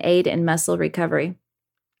inflammation, and aid in muscle recovery.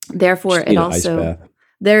 Therefore, it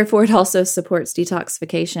also supports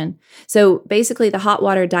detoxification. So basically, the hot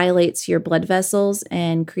water dilates your blood vessels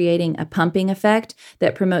and creating a pumping effect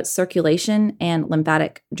that promotes circulation and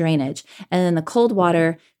lymphatic drainage. And then the cold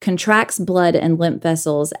water contracts blood and lymph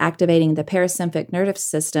vessels, activating the parasympathetic nervous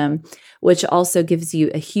system, which also gives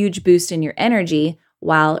you a huge boost in your energy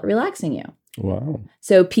while relaxing you. Wow.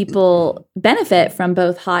 So people benefit from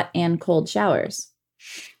both hot and cold showers.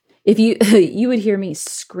 If you would hear me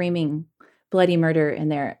screaming bloody murder in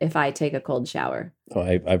there if I take a cold shower. Oh,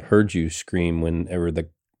 I've heard you scream whenever the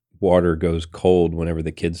water goes cold, whenever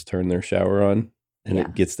the kids turn their shower on, and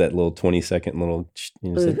it gets that little 20-second little,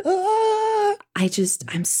 like, ah!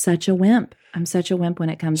 I'm such a wimp. I'm such a wimp when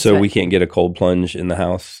it comes to So we can't get a cold plunge in the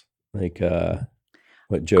house, like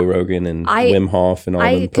what Joe Rogan and Wim Hof and all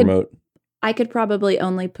them promote? I could probably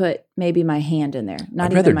only put maybe my hand in there.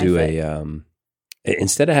 I'd rather do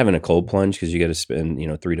instead of having a cold plunge, because you got to spend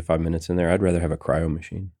 3 to 5 minutes in there, I'd rather have a cryo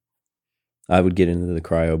machine. I would get into the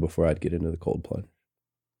cryo before I'd get into the cold plunge.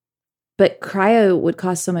 But cryo would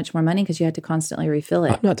cost so much more money because you had to constantly refill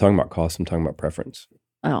it. I'm not talking about cost. I'm talking about preference.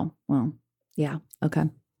 Oh, well, yeah. Okay.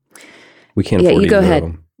 We can't afford you go ahead.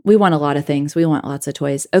 Them. We want a lot of things. We want lots of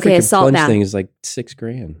toys. Okay, a salt plunge bath. Thing is like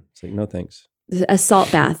 $6,000. It's like, no thanks. A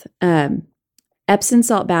salt bath. Epsom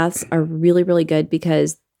salt baths are really, really good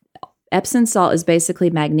because Epsom salt is basically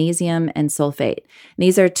magnesium and sulfate. And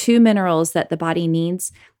these are two minerals that the body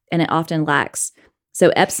needs and it often lacks. So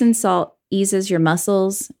Epsom salt eases your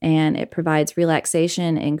muscles and it provides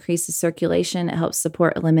relaxation, increases circulation, it helps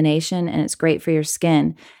support elimination, and it's great for your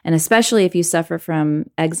skin. And especially if you suffer from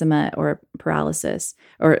eczema or psoriasis.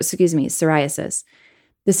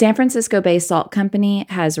 The San Francisco-based salt company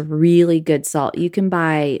has really good salt. You can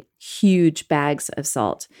buy huge bags of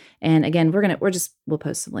salt. And again, we'll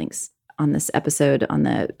post some links on this episode, on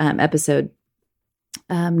the episode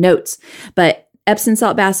notes. But Epsom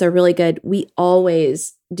salt baths are really good. We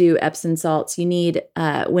always do Epsom salts. You need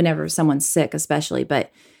whenever someone's sick, especially,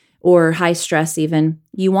 or high stress even.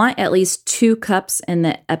 You want at least 2 cups in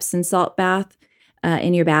the Epsom salt bath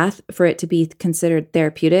in your bath for it to be considered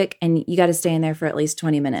therapeutic. And you got to stay in there for at least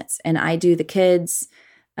 20 minutes. And I do the kids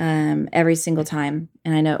every single time.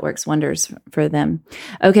 And I know it works wonders for them.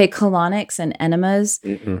 Okay, colonics and enemas.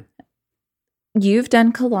 Mm-mm. You've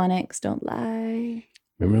done colonics, don't lie.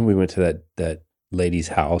 Remember we went to that lady's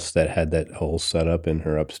house that had that whole setup in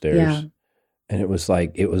her upstairs? Yeah. And it was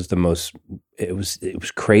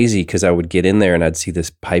crazy because I would get in there and I'd see this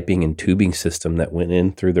piping and tubing system that went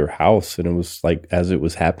in through their house. And it was like, as it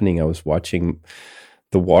was happening, I was watching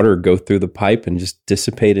the water go through the pipe and just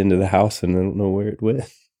dissipate into the house. And I don't know where it went.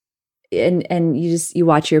 And you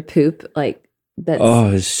watch your poop like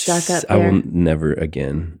that's stuck up there. I will never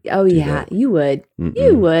again. Oh yeah, you would. Mm-mm.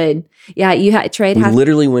 You would. Yeah, Trade. We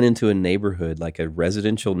literally went into a neighborhood, like a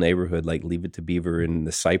residential neighborhood, like Leave It to Beaver in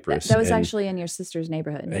the Cypress. That was actually in your sister's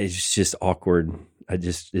neighborhood. It's just awkward.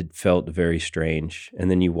 It felt very strange. And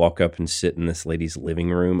then you walk up and sit in this lady's living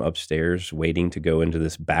room upstairs, waiting to go into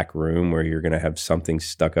this back room where you're going to have something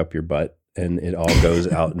stuck up your butt. And it all goes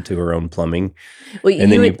out into her own plumbing. Well, and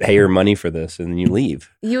then you pay her money for this and then you leave.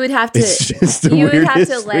 You would have to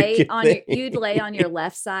you'd lay on your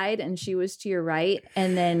left side and she was to your right,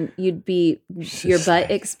 and then you'd be your butt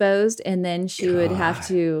exposed, and then she would have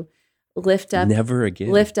to lift up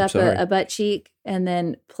a butt cheek and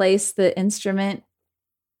then place the instrument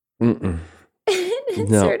and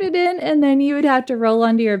insert it in, and then you would have to roll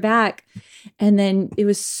onto your back. And then it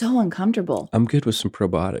was so uncomfortable. I'm good with some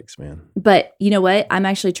probiotics, man. But you know what? I'm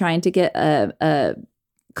actually trying to get a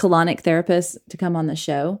colonic therapist to come on the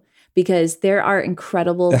show because there are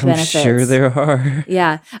incredible benefits. I'm sure there are.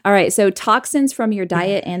 Yeah. All right. So toxins from your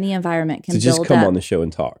diet and the environment can build up. So just come on the show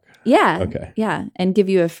and talk. Yeah. Okay. Yeah. And give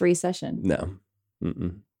you a free session. No.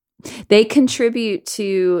 Mm-mm. They contribute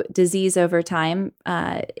to disease over time.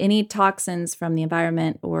 Any toxins from the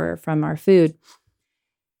environment or from our food,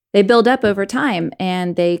 they build up over time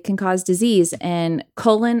and they can cause disease. And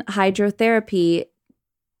colon hydrotherapy,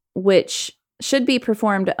 which should be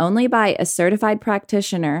performed only by a certified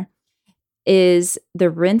practitioner, is the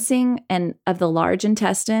rinsing of the large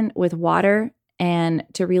intestine with water and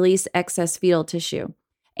to release excess fetal tissue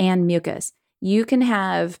and mucus. You can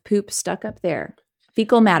have poop stuck up there.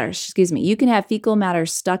 Fecal matter, you can have fecal matter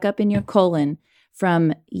stuck up in your colon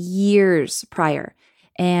from years prior.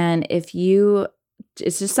 And it's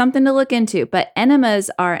just something to look into. But enemas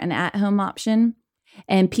are an at-home option,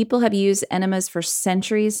 and people have used enemas for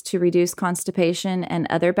centuries to reduce constipation and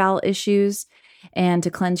other bowel issues and to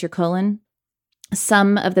cleanse your colon.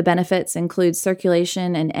 Some of the benefits include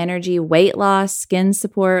circulation and energy, weight loss, skin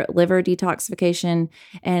support, liver detoxification,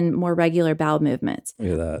 and more regular bowel movements.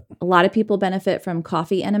 Look at that. A lot of people benefit from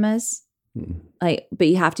coffee enemas, but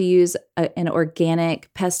you have to use an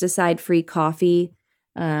organic, pesticide-free coffee.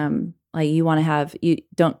 Like you want to have,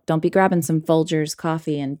 don't be grabbing some Folgers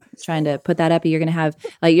coffee and trying to put that up. You're going to have,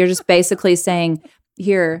 you're just basically saying,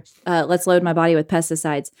 here, let's load my body with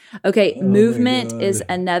pesticides. Okay. Movement is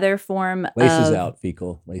another form Laces out,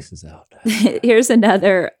 fecal. Laces out. Here's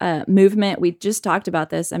another movement. We just talked about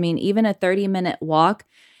this. I mean, even a 30-minute walk,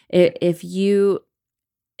 if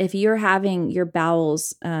you're having your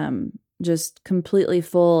bowels just completely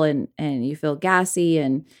full and you feel gassy,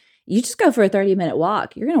 and you just go for a 30-minute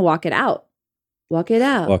walk. You're going to walk it out. Walk it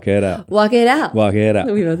out. Walk it out. Walk it out. Walk it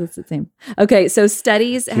out. We both it's the same. Okay, so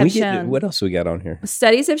studies have shown. What else we got on here?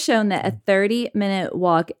 Studies have shown that a 30-minute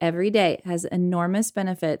walk every day has enormous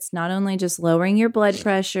benefits, not only just lowering your blood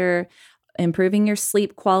pressure, improving your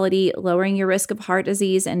sleep quality, lowering your risk of heart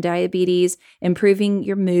disease and diabetes, improving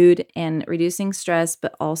your mood and reducing stress,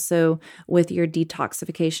 but also with your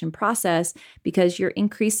detoxification process, because you're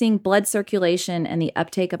increasing blood circulation and the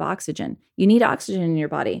uptake of oxygen. You need oxygen in your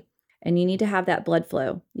body, and you need to have that blood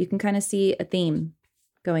flow. You can kind of see a theme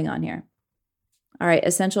going on here. All right,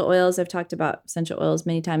 essential oils. I've talked about essential oils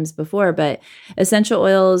many times before, but essential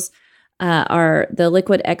oils are the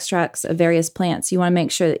liquid extracts of various plants. You want to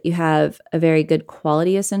make sure that you have a very good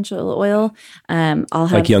quality essential oil. I'll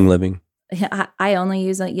have like Young Living. I only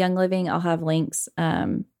use Young Living. I'll have links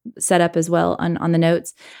set up as well on the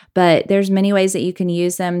notes. But there's many ways that you can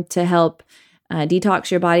use them to help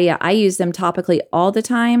detox your body. I use them topically all the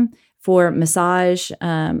time for massage,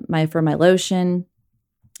 for my lotion.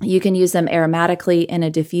 You can use them aromatically in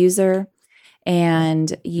a diffuser.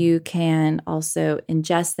 And you can also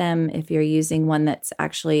ingest them if you're using one that's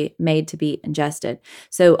actually made to be ingested.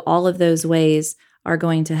 So all of those ways are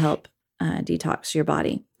going to help detox your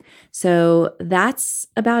body. So that's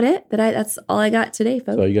about it. That's all I got today,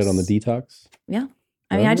 folks. So you got on the detox? Yeah.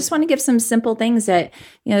 I mean, I just want to give some simple things that,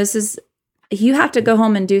 you have to go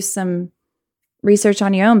home and do some research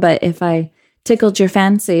on your own. But if I tickled your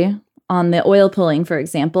fancy on the oil pulling, for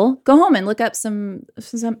example, go home and look up some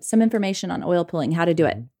information on oil pulling, how to do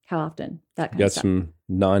it, how often, that kind of stuff. Got some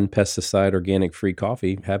non-pesticide, organic-free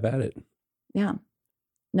coffee. Have at it. Yeah.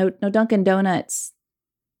 No Dunkin' Donuts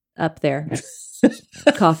up there.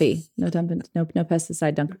 Coffee. No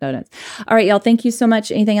pesticide Dunkin' Donuts. All right, y'all. Thank you so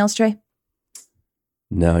much. Anything else, Trey?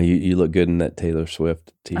 No, you look good in that Taylor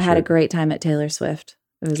Swift t-shirt. I had a great time at Taylor Swift.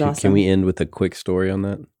 It was awesome. Can we end with a quick story on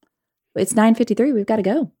that? It's 9:53. We've got to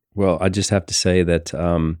go. Well, I just have to say that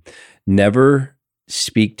never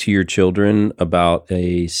speak to your children about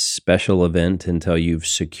a special event until you've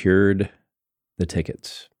secured the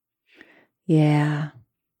tickets. Yeah.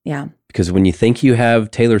 Because when you think you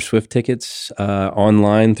have Taylor Swift tickets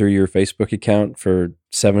online through your Facebook account for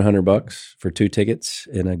 $700 for 2 tickets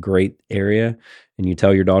in a great area, and you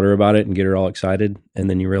tell your daughter about it and get her all excited, and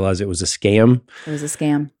then you realize it was a scam. It was a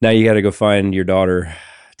scam. Now you got to go find your daughter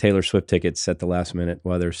Taylor Swift tickets at the last minute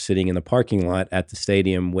while they're sitting in the parking lot at the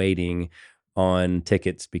stadium waiting on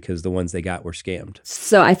tickets because the ones they got were scammed.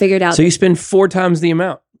 So I figured out. So you spend 4 times the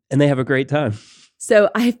amount and they have a great time.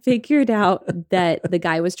 So I figured out that the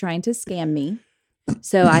guy was trying to scam me.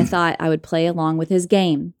 So I thought I would play along with his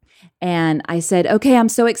game. And I said, okay, I'm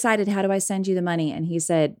so excited. How do I send you the money? And he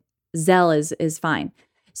said, Zelle is fine.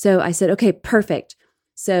 So I said, okay, perfect.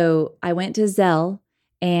 So I went to Zelle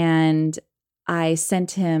and I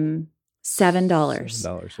sent him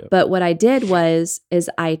 $7. Yep. But what I did is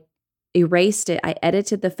I erased it. I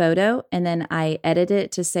edited the photo and then I edited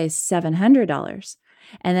it to say $700.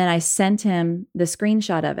 And then I sent him the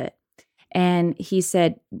screenshot of it. And he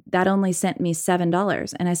said, that only sent me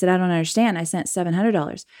 $7. And I said, I don't understand. I sent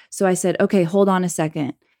 $700. So I said, okay, hold on a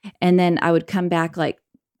second. And then I would come back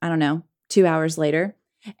 2 hours later.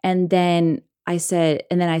 And then I sent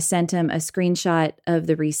him a screenshot of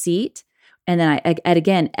the receipt. And then I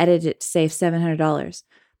again edited it to save $700.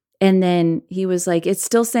 And then he was like, it's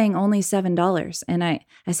still saying only $7. And I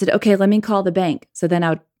said, okay, let me call the bank. So then I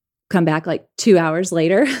would come back 2 hours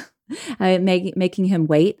later, making him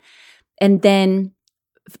wait. And then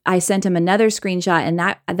I sent him another screenshot, and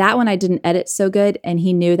that one I didn't edit so good, and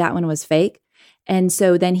he knew that one was fake. And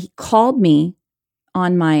so then he called me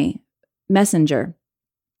on my messenger.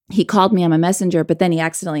 But then he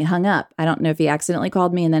accidentally hung up. I don't know if he accidentally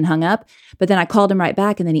called me and then hung up, but then I called him right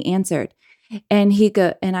back and then he answered. And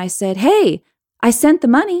and I said, hey, I sent the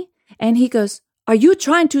money. And he goes, are you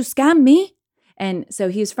trying to scam me? And so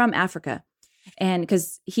he's from Africa. And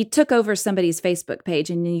because he took over somebody's Facebook page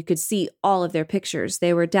and you could see all of their pictures.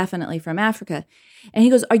 They were definitely from Africa. And he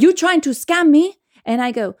goes, are you trying to scam me? And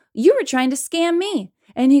I go, you were trying to scam me.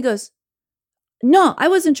 And he goes, no, I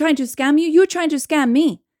wasn't trying to scam you. You were trying to scam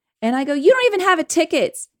me. And I go, you don't even have a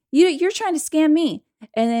ticket. You're trying to scam me.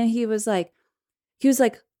 And then he was like,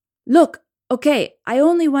 look, okay, I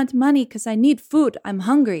only want money because I need food. I'm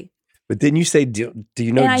hungry. But then you say, do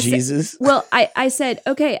you know Jesus? I said,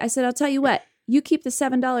 okay. I said, I'll tell you what. You keep the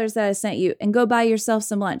 $7 that I sent you and go buy yourself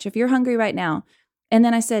some lunch if you're hungry right now. And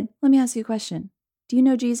then I said, let me ask you a question. Do you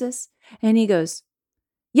know Jesus? And he goes,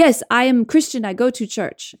 yes, I am Christian. I go to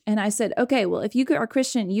church. And I said, okay, well, if you are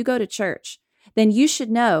Christian, you go to church, then you should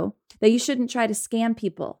know that you shouldn't try to scam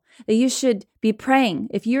people, that you should be praying.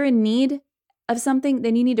 If you're in need of something,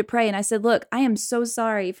 then you need to pray. And I said, look, I am so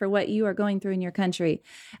sorry for what you are going through in your country.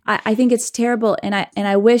 I think it's terrible. And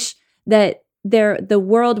I wish that the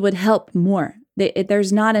world would help more.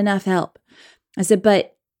 There's not enough help. I said,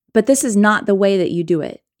 but this is not the way that you do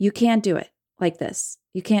it. You can't do it like this.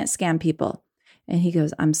 You can't scam people. And he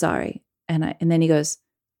goes, I'm sorry. And then he goes,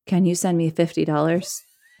 can you send me $50?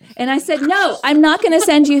 And I said, no, I'm not going to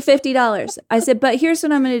send you $50. I said, but here's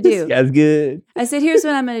what I'm going to do. This guy's good. I said, here's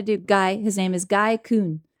what I'm going to do, Guy. His name is Guy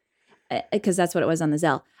Kuhn, because that's what it was on the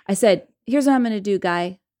Zelle. I said, here's what I'm going to do,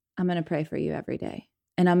 Guy. I'm going to pray for you every day.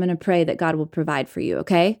 And I'm going to pray that God will provide for you,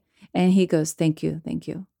 okay? And he goes, thank you.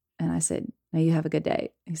 And I said, now you have a good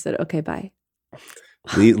day. He said, okay, bye.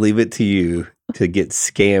 Leave it to you to get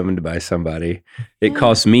scammed by somebody. It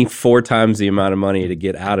costs me 4 times the amount of money to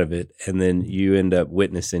get out of it. And then you end up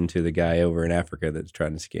witnessing to the guy over in Africa that's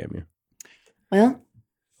trying to scam you. Well,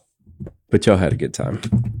 but y'all had a good time.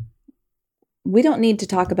 We don't need to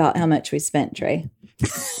talk about how much we spent, Trey.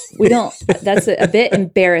 We don't. That's a bit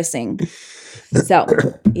embarrassing. So,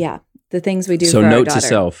 yeah, the things we do for our daughter. So note to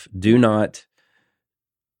self, do not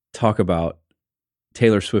talk about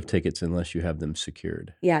Taylor Swift tickets unless you have them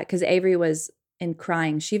secured. Yeah, because Avery was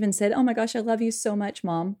crying. She even said, oh my gosh, I love you so much,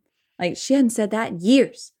 Mom. Like, she hadn't said that in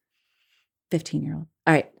years. 15-year-old.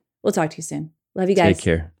 All right, we'll talk to you soon. Love you guys. Take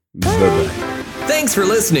care. Bye-bye. Thanks for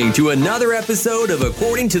listening to another episode of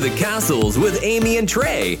According to the Cassels with Amy and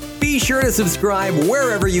Trey. Be sure to subscribe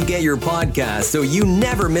wherever you get your podcasts so you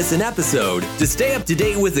never miss an episode. To stay up to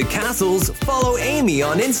date with the Cassels, follow Amy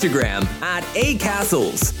on Instagram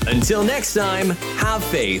 @acassels. Until next time, have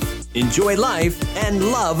faith, enjoy life,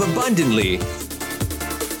 and love abundantly.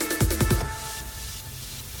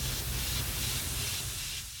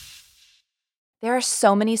 There There are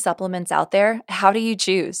so many supplements out there. How do you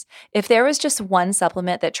choose? If there was just one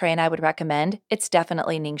supplement that Trey and I would recommend, it's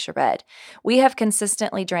definitely Ningxia Red. We have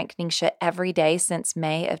consistently drank Ningxia every day since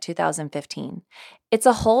May of 2015. It's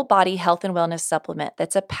a whole body health and wellness supplement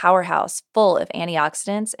that's a powerhouse full of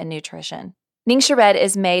antioxidants and nutrition. Ningxia Red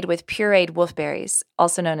is made with pureed wolfberries,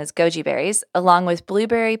 also known as goji berries, along with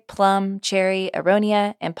blueberry, plum, cherry,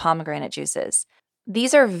 aronia, and pomegranate juices.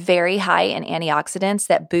 These are very high in antioxidants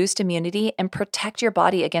that boost immunity and protect your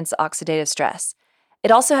body against oxidative stress.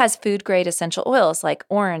 It also has food-grade essential oils like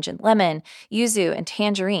orange and lemon, yuzu, and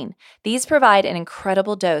tangerine. These provide an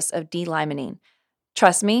incredible dose of D-limonene.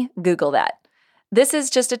 Trust me, Google that. This is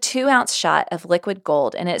just a 2-ounce shot of liquid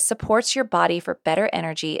gold, and it supports your body for better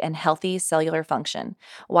energy and healthy cellular function.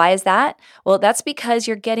 Why is that? Well, that's because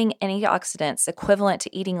you're getting antioxidants equivalent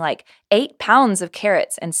to eating like 8 pounds of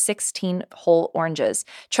carrots and 16 whole oranges.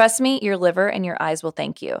 Trust me, your liver and your eyes will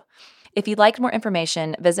thank you. If you'd like more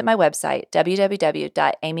information, visit my website,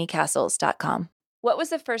 www.amycassels.com. What was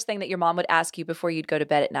the first thing that your mom would ask you before you'd go to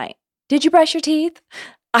bed at night? Did you brush your teeth?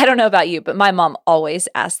 I don't know about you, but my mom always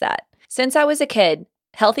asked that. Since I was a kid,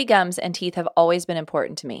 healthy gums and teeth have always been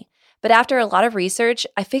important to me. But after a lot of research,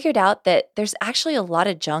 I figured out that there's actually a lot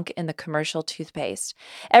of junk in the commercial toothpaste.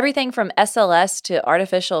 Everything from SLS to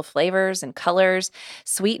artificial flavors and colors,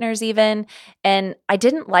 sweeteners even. And I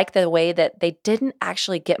didn't like the way that they didn't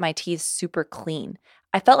actually get my teeth super clean.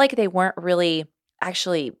 I felt like they weren't really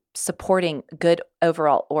actually supporting good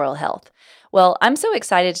overall oral health. Well, I'm so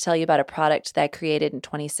excited to tell you about a product that I created in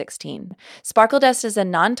 2016. Sparkle Dust is a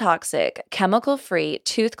non-toxic, chemical-free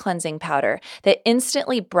tooth cleansing powder that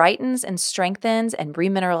instantly brightens and strengthens and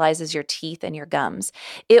remineralizes your teeth and your gums.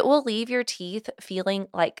 It will leave your teeth feeling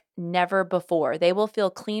like never before. They will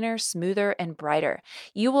feel cleaner, smoother, and brighter.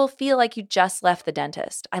 You will feel like you just left the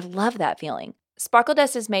dentist. I love that feeling. Sparkle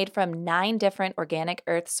Dust is made from 9 different organic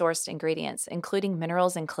earth-sourced ingredients, including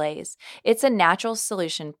minerals and clays. It's a natural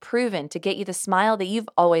solution proven to get you the smile that you've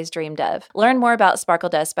always dreamed of. Learn more about Sparkle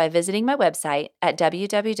Dust by visiting my website at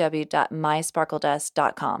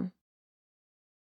www.mysparkledust.com.